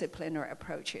multidisciplinary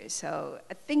approaches. So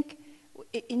I think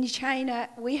in China,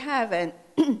 we have a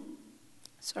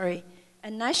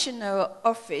national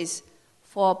office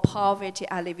for poverty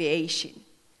alleviation.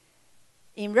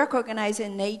 In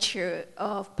recognizing nature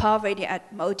of poverty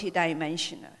at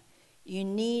multidimensional, you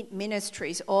need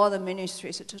ministries, all the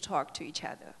ministries, to talk to each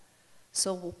other.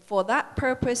 So for that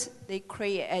purpose, they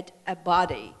create a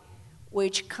body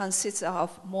which consists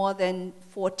of more than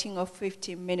 14 or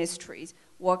 15 ministries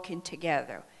working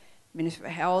together. Ministry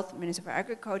of Health, Ministry of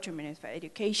Agriculture, Ministry of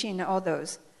Education, and all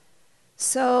those.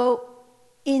 So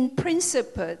in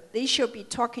principle, they should be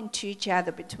talking to each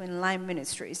other between line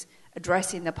ministries,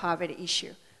 addressing the poverty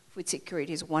issue. Food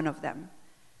security is one of them.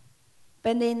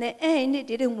 But in the end, it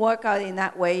didn't work out in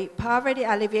that way. Poverty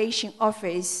Alleviation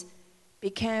Office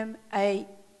became a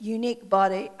unique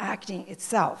body acting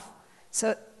itself.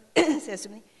 So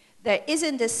there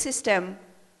isn't a system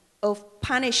of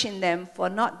punishing them for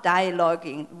not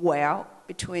dialoguing well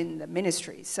between the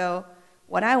ministries. So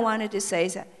what I wanted to say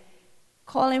is that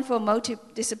calling for a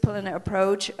multidisciplinary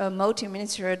approach, a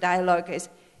multi-ministerial dialogue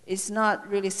is not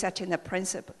really setting the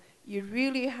principle. You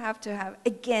really have to have,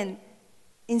 again,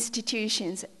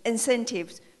 institutions,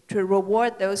 incentives to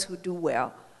reward those who do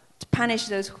well, to punish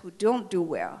those who don't do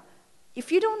well.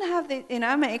 If you don't have the,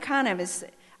 I'm an economist,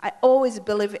 I always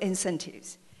believe in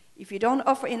incentives. If you don't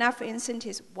offer enough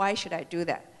incentives, why should I do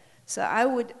that? So I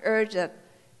would urge that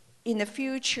in the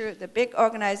future, the big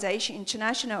organization,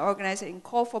 international organization,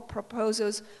 call for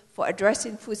proposals for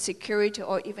addressing food security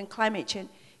or even climate change.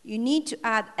 You need to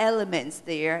add elements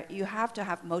there. You have to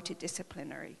have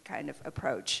multidisciplinary kind of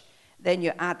approach. Then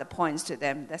you add the points to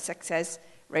them, the success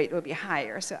rate will be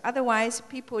higher. So otherwise,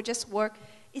 people just work.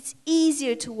 It's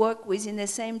easier to work within the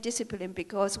same discipline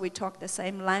because we talk the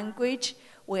same language,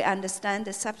 we understand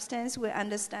the substance, we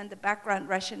understand the background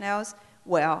rationales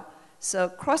well. So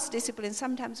cross-discipline,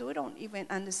 sometimes we don't even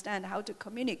understand how to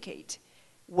communicate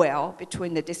well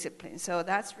between the disciplines. So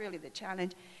that's really the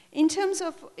challenge. In terms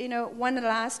of, one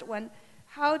last one,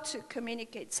 how to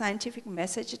communicate scientific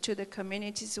message to the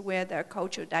communities where there are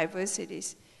cultural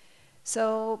diversities.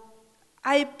 So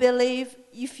I believe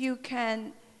if you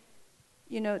can,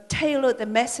 tailor the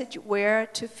message where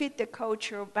to fit the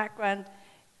cultural background,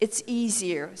 it's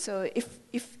easier. So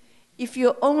if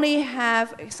you only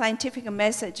have a scientific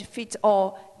message fits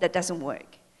all, that doesn't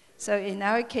work. So in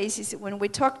our cases, when we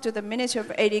talk to the Ministry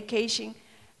of Education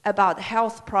about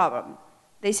health problem,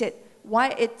 they said,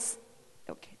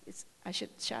 I should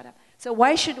shut up. So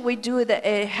why should we do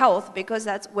the health? Because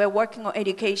we're working on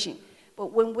education.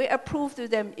 But when we approve to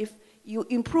them, if you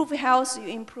improve health, you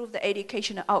improve the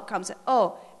educational outcomes.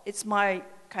 Oh, it's my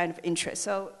kind of interest.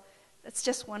 So that's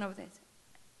just one of these.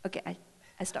 Okay,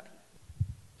 I stop.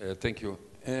 Thank you.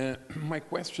 My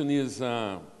question is,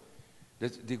 that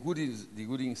the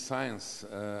good in science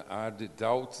are the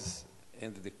doubts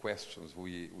and the questions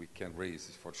we can raise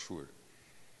for sure.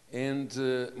 And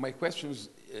my question is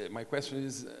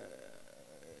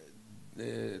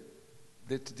that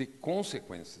the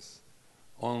consequences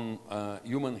on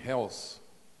human health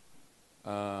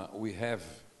we have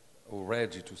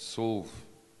already to solve,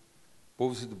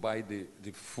 posed by the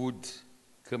food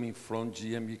coming from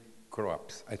GM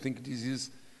crops. I think this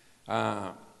is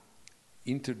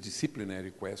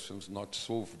interdisciplinary questions not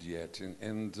solved yet.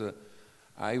 And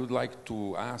I would like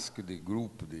to ask the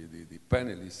group, the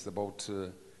panelists, about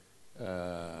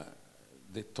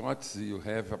the thoughts you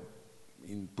have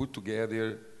in put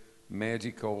together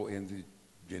medical and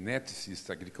geneticists,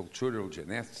 agricultural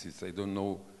geneticists, I don't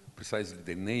know precisely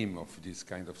the name of this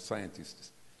kind of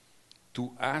scientists,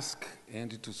 to ask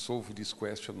and to solve this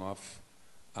question of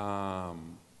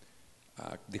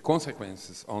the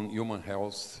consequences on human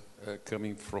health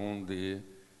coming from the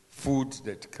food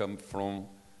that come from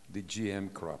the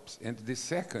GM crops. And the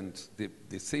second,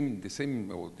 the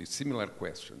similar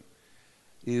question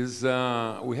is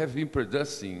we have been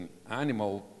producing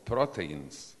animal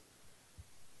proteins,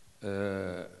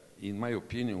 in my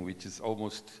opinion, which is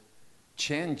almost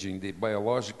changing the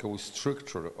biological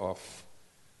structure of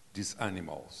these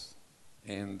animals.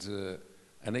 And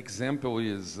an example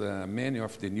is many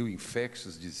of the new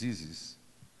infectious diseases,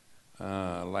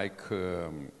 like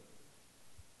the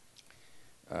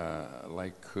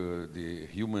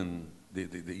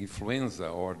influenza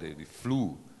or the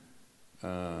flu,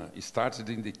 started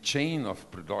in the chain of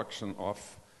production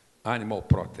of animal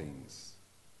proteins.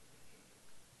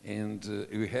 And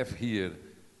we have here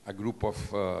a group of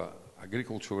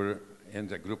agriculture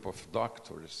and a group of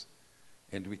doctors,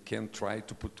 and we can try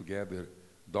to put together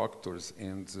doctors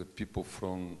and people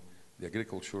from the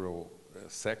agricultural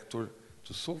sector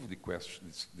to solve the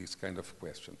questions, these kind of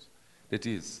questions. That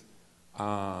is,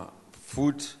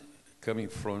 food coming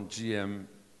from GM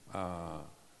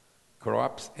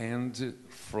crops and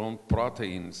from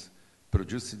proteins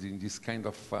produced in this kind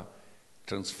of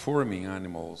transforming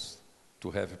animals to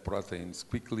have proteins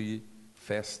quickly,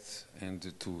 fast,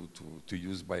 and to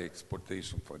use by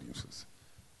exportation, for instance.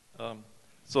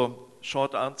 So,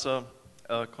 short answer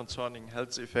concerning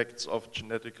health effects of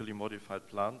genetically modified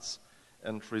plants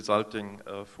and resulting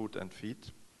food and feed.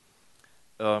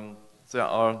 There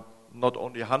are not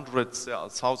only hundreds, there are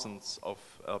thousands of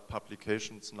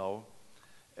publications now,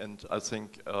 and I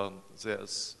think there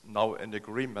is now an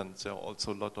agreement. There are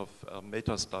also a lot of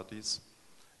meta-studies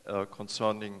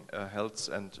concerning health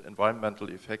and environmental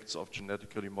effects of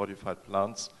genetically modified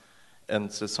plants, and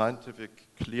the scientific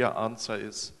clear answer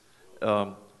is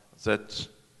that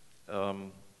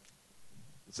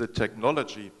the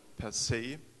technology per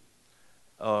se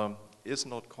is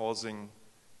not causing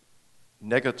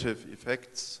negative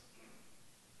effects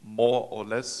more or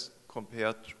less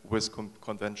compared with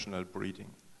conventional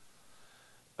breeding.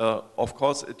 Of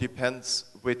course, it depends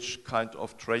which kind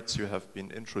of traits you have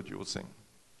been introducing.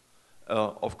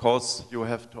 Of course, you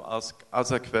have to ask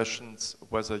other questions,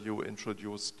 whether you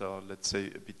introduced, let's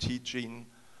say, a Bt gene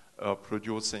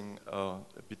producing a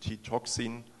Bt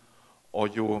toxin, or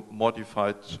you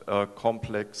modified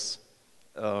complex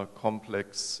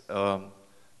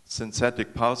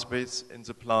synthetic pathways in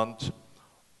the plant,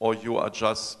 or you are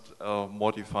just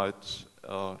modified,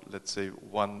 let's say,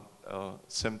 one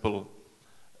simple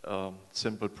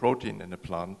protein in a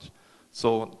plant.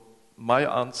 So my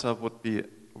answer would be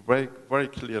very, very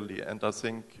clearly, and I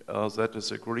think that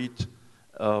is agreed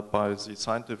by the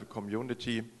scientific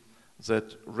community,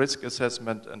 that risk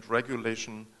assessment and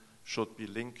regulation should be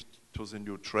linked to the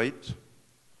new trade,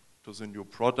 to the new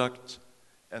product,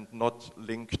 and not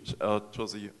linked to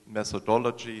the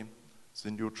methodology the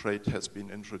new trade has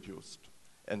been introduced.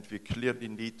 And we clearly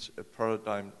need a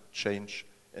paradigm change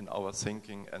in our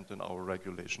thinking and in our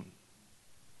regulation.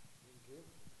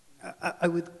 I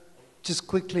would just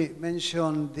quickly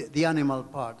mention the animal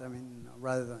part, I mean,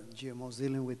 rather than GMOs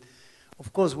dealing with.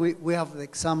 Of course, we have the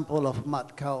example of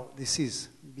mad cow disease,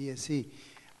 BSE,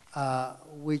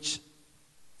 which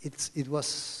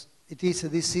it is a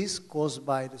disease caused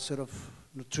by the sort of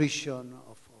nutrition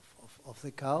of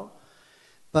the cow.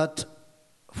 But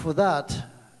for that,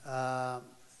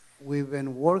 we've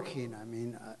been working, I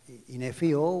mean, in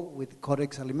FAO with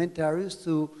Codex Alimentarius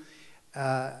to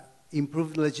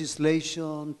improve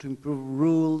legislation, to improve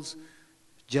rules,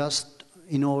 just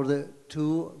in order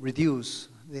to reduce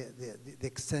the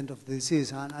extent of the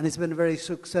disease. And it's been very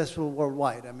successful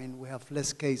worldwide. I mean, we have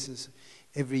less cases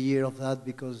every year of that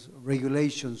because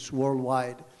regulations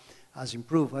worldwide has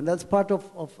improved. And that's part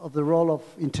of the role of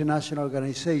international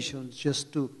organizations,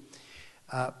 just to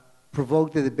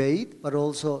provoke the debate, but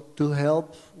also to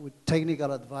help with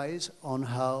technical advice on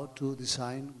how to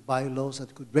design bylaws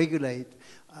that could regulate,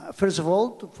 first of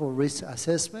all, for risk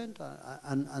assessment,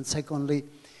 and secondly,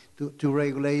 to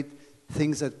regulate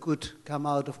things that could come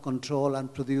out of control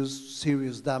and produce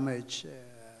serious damage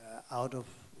out of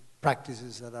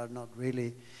practices that are not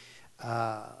really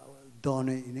done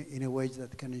in a way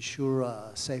that can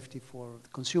ensure safety for the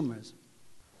consumers.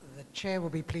 The chair will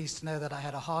be pleased to know that I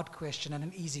had a hard question and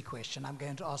an easy question. I'm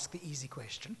going to ask the easy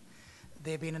question.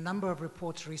 There have been a number of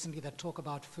reports recently that talk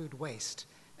about food waste.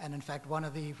 And in fact, one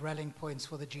of the rallying points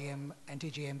for the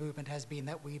anti-GM movement has been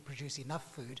that we produce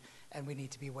enough food and we need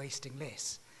to be wasting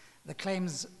less. The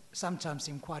claims sometimes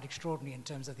seem quite extraordinary in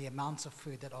terms of the amounts of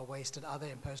food that are wasted, either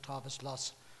in post-harvest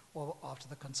loss or after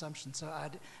the consumption. So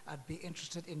I'd be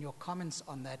interested in your comments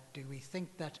on that. Do we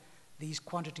think that these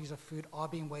quantities of food are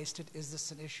being wasted? Is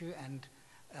this an issue? And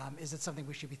is it something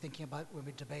we should be thinking about when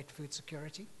we debate food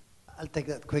security? I'll take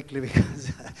that quickly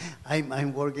because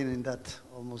I'm working in that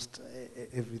almost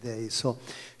every day. So,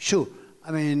 sure. I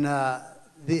mean,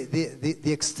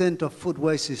 the extent of food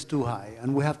waste is too high,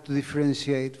 and we have to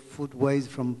differentiate food waste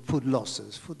from food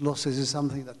losses. Food losses is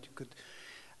something that you could,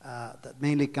 that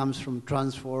mainly comes from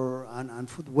transfer, and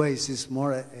food waste is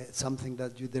more something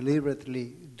that you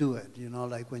deliberately do it, you know,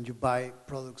 like when you buy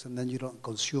products and then you don't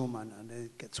consume and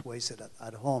it gets wasted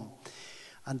at home.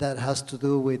 And that has to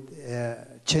do with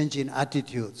changing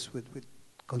attitudes, with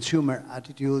consumer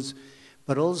attitudes,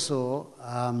 but also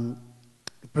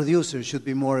producers should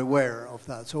be more aware of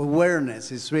that. So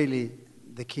awareness is really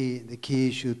the key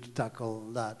issue to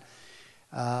tackle that.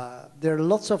 There are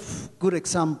lots of good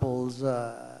examples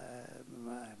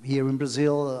here in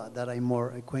Brazil that I'm more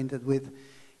acquainted with,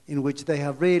 in which they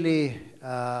have really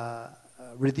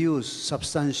reduced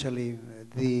substantially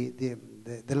the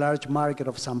large market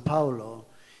of São Paulo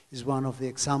is one of the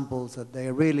examples that they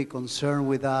are really concerned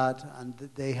with that, and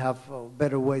they have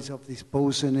better ways of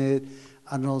disposing it,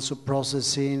 and also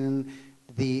processing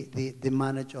the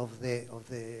manage of the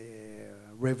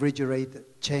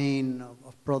refrigerated chain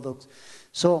of products.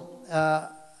 So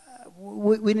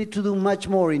we need to do much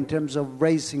more in terms of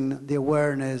raising the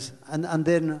awareness, and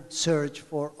then search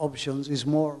for options is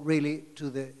more really to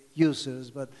the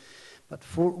users, but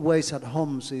food waste at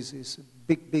homes is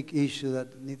a big issue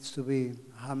that needs to be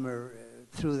hammered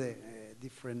through the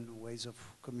different ways of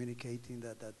communicating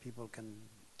that people can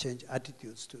change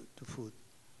attitudes to food.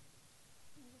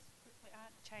 Just quickly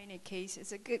add China case.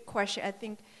 It's a good question. I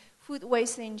think food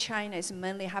waste in China is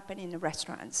mainly happening in the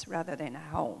restaurants rather than at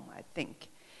home, I think.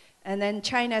 And then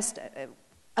China,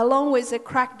 along with the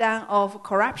crackdown of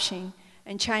corruption,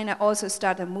 and China also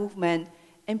started a movement,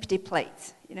 empty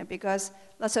plates, you know, because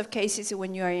lots of cases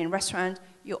when you are in a restaurant,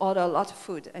 you order a lot of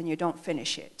food and you don't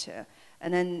finish it.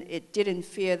 And then it didn't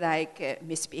feel like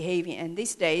misbehaving. And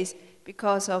these days,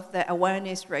 because of the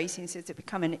awareness raising, it's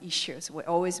becoming an issue. So we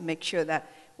always make sure that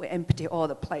we empty all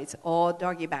the plates, or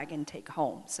doggy bag and take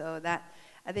home. So that,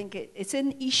 I think it's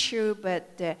an issue,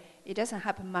 but it doesn't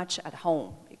happen much at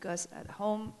home, because at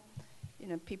home,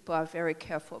 people are very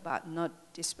careful about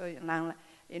not disposing.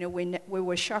 We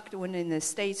were shocked when in the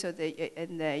States or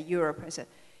in Europe, I said,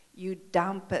 you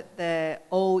dump the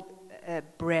old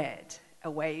bread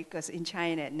away, because in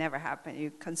China it never happened.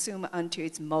 You consume until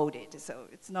it's molded, so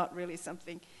it's not really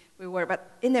something we worry about.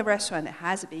 In the restaurant, it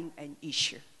has been an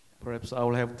issue. Perhaps I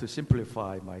will have to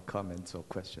simplify my comments or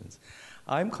questions.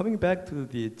 I'm coming back to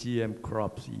the GM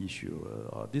crops issue.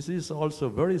 This is also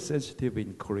very sensitive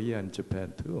in Korea and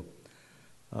Japan too,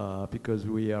 because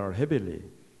we are heavily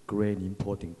grain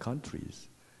importing countries.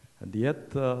 And yet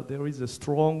there is a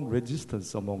strong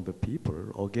resistance among the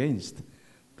people against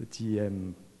the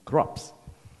GM crops.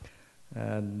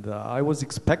 And I was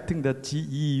expecting that the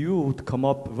EU would come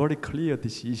up with a very clear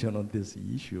decision on this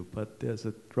issue, but there's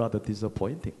a rather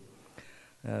disappointing.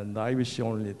 And I wish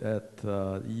only that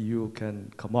EU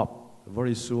can come up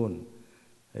very soon,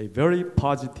 a very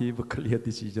positive, clear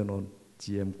decision on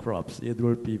GM crops. It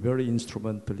will be very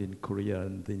instrumental in Korea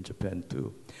and in Japan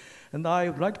too. And I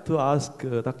would like to ask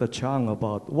Dr. Chang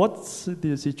about what's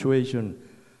the situation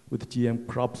with GM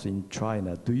crops in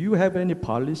China. Do you have any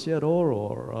policy at all?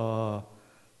 Or,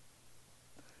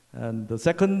 and the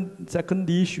second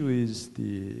issue is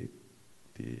the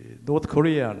North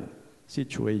Korean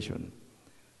situation.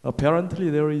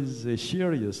 Apparently there is a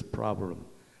serious problem,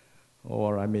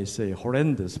 or I may say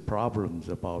horrendous problems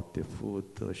about the food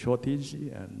shortage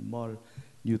and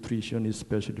malnutrition,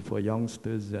 especially for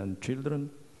youngsters and children,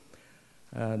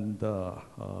 and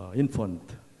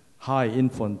high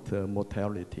infant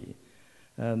mortality.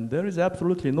 And there is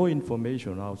absolutely no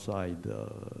information outside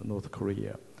North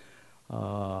Korea.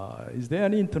 Is there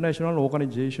any international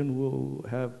organization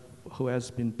who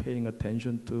has been paying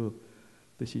attention to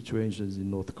the situations in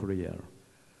North Korea?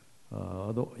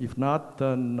 If not,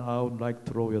 then I would like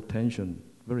to draw your attention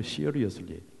very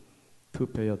seriously to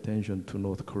pay attention to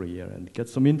North Korea and get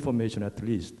some information at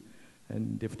least.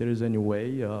 And if there is any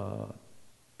way,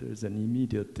 there is an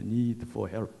immediate need for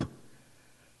help.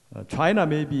 China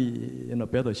may be in a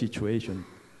better situation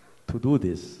to do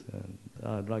this. And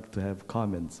I'd like to have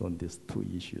comments on these two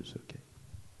issues. Okay.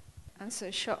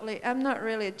 Answer shortly. I'm not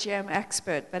really a GM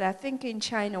expert, but I think in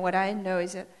China what I know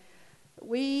is that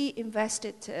we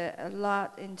invested a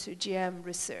lot into GM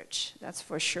research, that's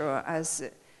for sure,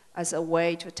 as a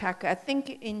way to tackle. I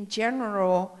think in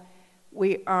general,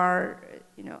 we are,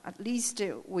 at least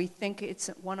we think it's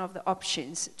one of the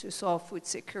options to solve food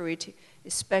security,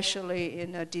 especially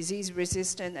in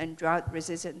disease-resistant and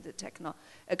drought-resistant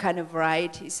kind of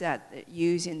varieties that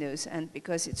use in those, and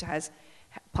because it has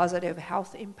positive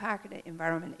health impact and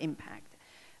environment impact.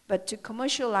 But to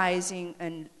commercializing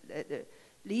and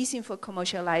leasing for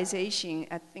commercialization,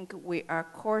 I think we are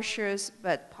cautious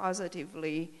but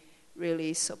positively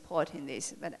really supporting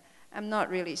this. But I'm not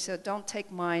really, so don't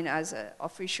take mine as an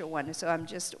official one. So I'm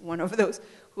just one of those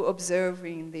who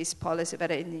observing this policy.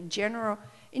 But in general,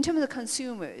 in terms of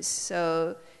consumers,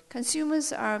 so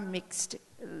consumers are mixed.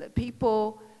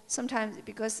 People sometimes,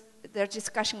 because there's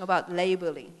discussion about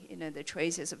labeling, the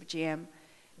traces of GM,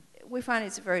 we find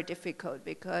it's very difficult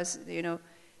because,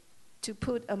 to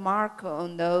put a marker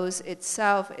on those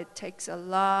itself, it takes a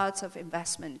lot of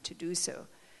investment to do so.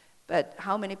 But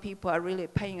how many people are really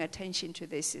paying attention to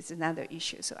this is another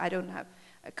issue. So I don't have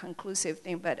a conclusive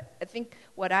thing, but I think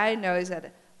what I know is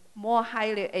that more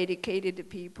highly educated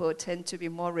people tend to be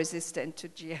more resistant to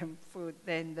GM food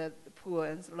than the poor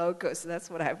and locals. So that's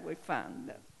what we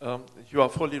found. You are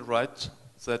fully right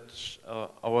that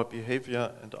our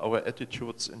behavior and our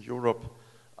attitudes in Europe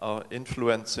are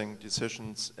influencing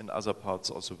decisions in other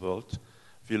parts of the world.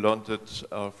 We learned it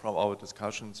from our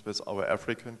discussions with our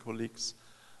African colleagues.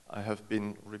 I have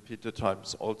been repeated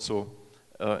times also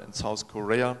in South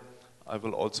Korea. I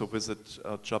will also visit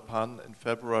Japan in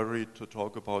February to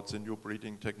talk about the new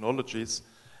breeding technologies,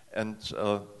 and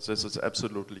this is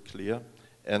absolutely clear.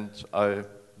 And I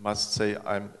must say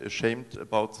I'm ashamed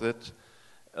about that,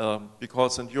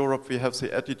 because in Europe we have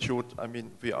the attitude,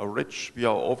 we are rich, we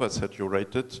are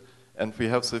oversaturated, and we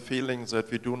have the feeling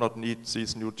that we do not need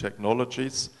these new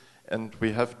technologies, and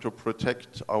we have to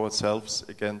protect ourselves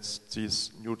against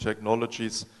these new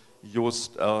technologies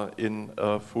used in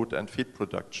food and feed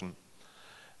production.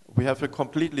 We have a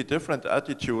completely different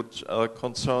attitude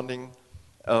concerning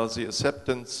the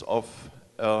acceptance of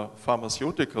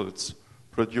pharmaceuticals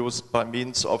produced by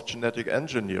means of genetic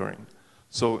engineering.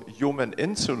 So human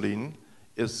insulin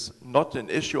is not an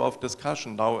issue of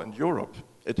discussion now in Europe.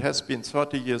 It has been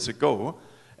 30 years ago,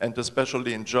 and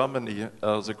especially in Germany,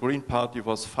 the Green Party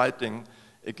was fighting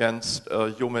against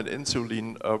human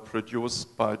insulin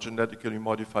produced by genetically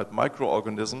modified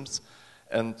microorganisms,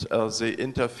 and they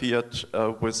interfered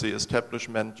with the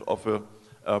establishment of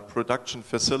a production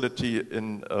facility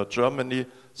in Germany,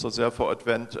 so therefore it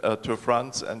went to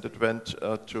France and it went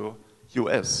to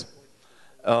US.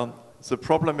 The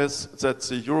problem is that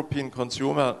the European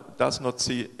consumer does not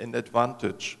see an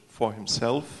advantage for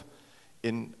himself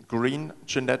in green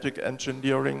genetic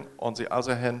engineering. On the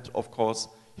other hand, of course,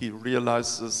 he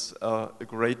realizes a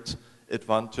great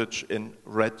advantage in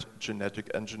red genetic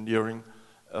engineering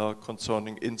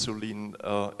concerning insulin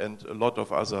and a lot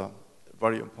of other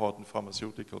very important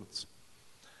pharmaceuticals.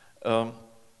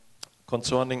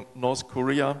 Concerning North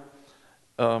Korea,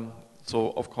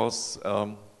 so of course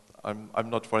I'm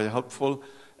not very helpful.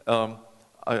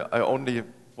 I only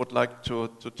would like to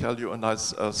tell you a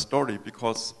nice story,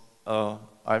 because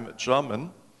I'm a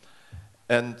German,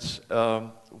 and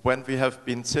when we have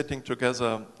been sitting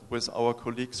together with our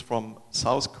colleagues from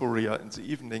South Korea in the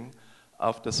evening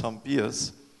after some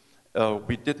beers,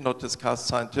 we did not discuss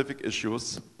scientific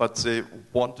issues, but they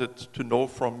wanted to know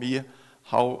from me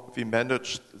how we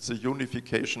managed the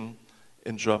unification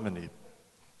in Germany.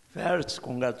 First,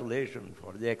 congratulations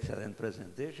for the excellent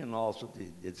presentation, also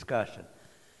the discussion.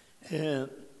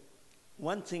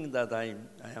 One thing that I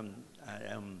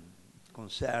am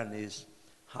concerned is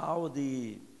how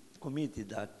the committee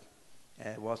that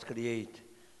was created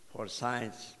for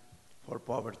science, for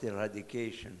poverty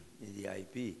eradication in the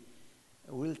IP,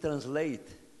 will translate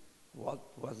what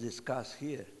was discussed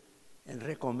here and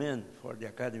recommend for the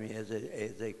Academy as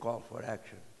a call for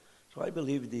action. So I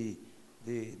believe the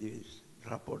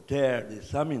Rapporteur, the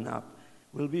summing up,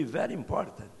 will be very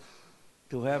important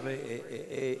to have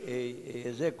a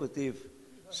executive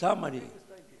summary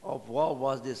of what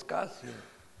was discussed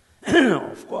here.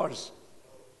 Of course,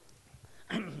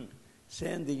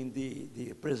 sending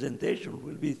the presentation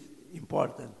will be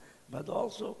important, but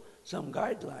also some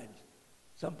guidelines,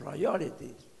 some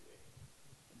priorities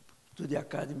to the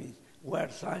academies where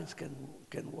science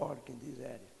can work in this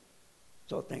area.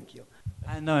 So thank you.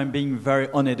 I know I'm being very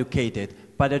uneducated,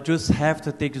 but I just have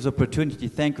to take this opportunity.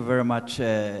 Thank you very much,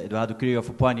 Eduardo Crio,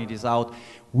 for pointing this out.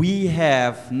 We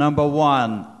have, number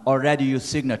one, already your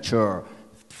signature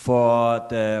for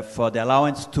the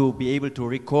allowance to be able to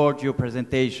record your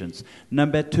presentations.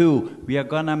 Number two, we are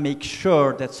going to make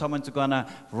sure that someone's going to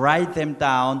write them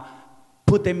down,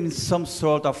 put them in some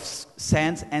sort of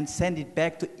sense, and send it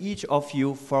back to each of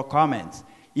you for comments.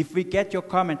 If we get your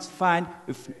comments, fine.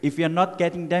 If we are not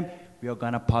getting them, we are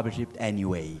going to publish it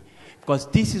anyway. Because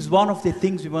this is one of the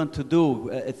things we want to do.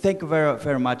 Thank you very,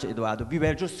 very much, Eduardo. We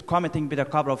were just commenting with a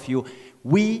couple of you.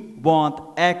 We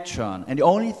want action. And the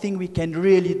only thing we can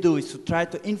really do is to try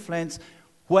to influence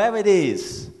whoever it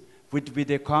is with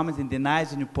their comments in the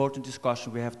nice and important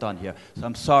discussion we have done here. So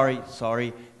I'm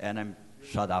sorry, and I'm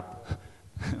shut up.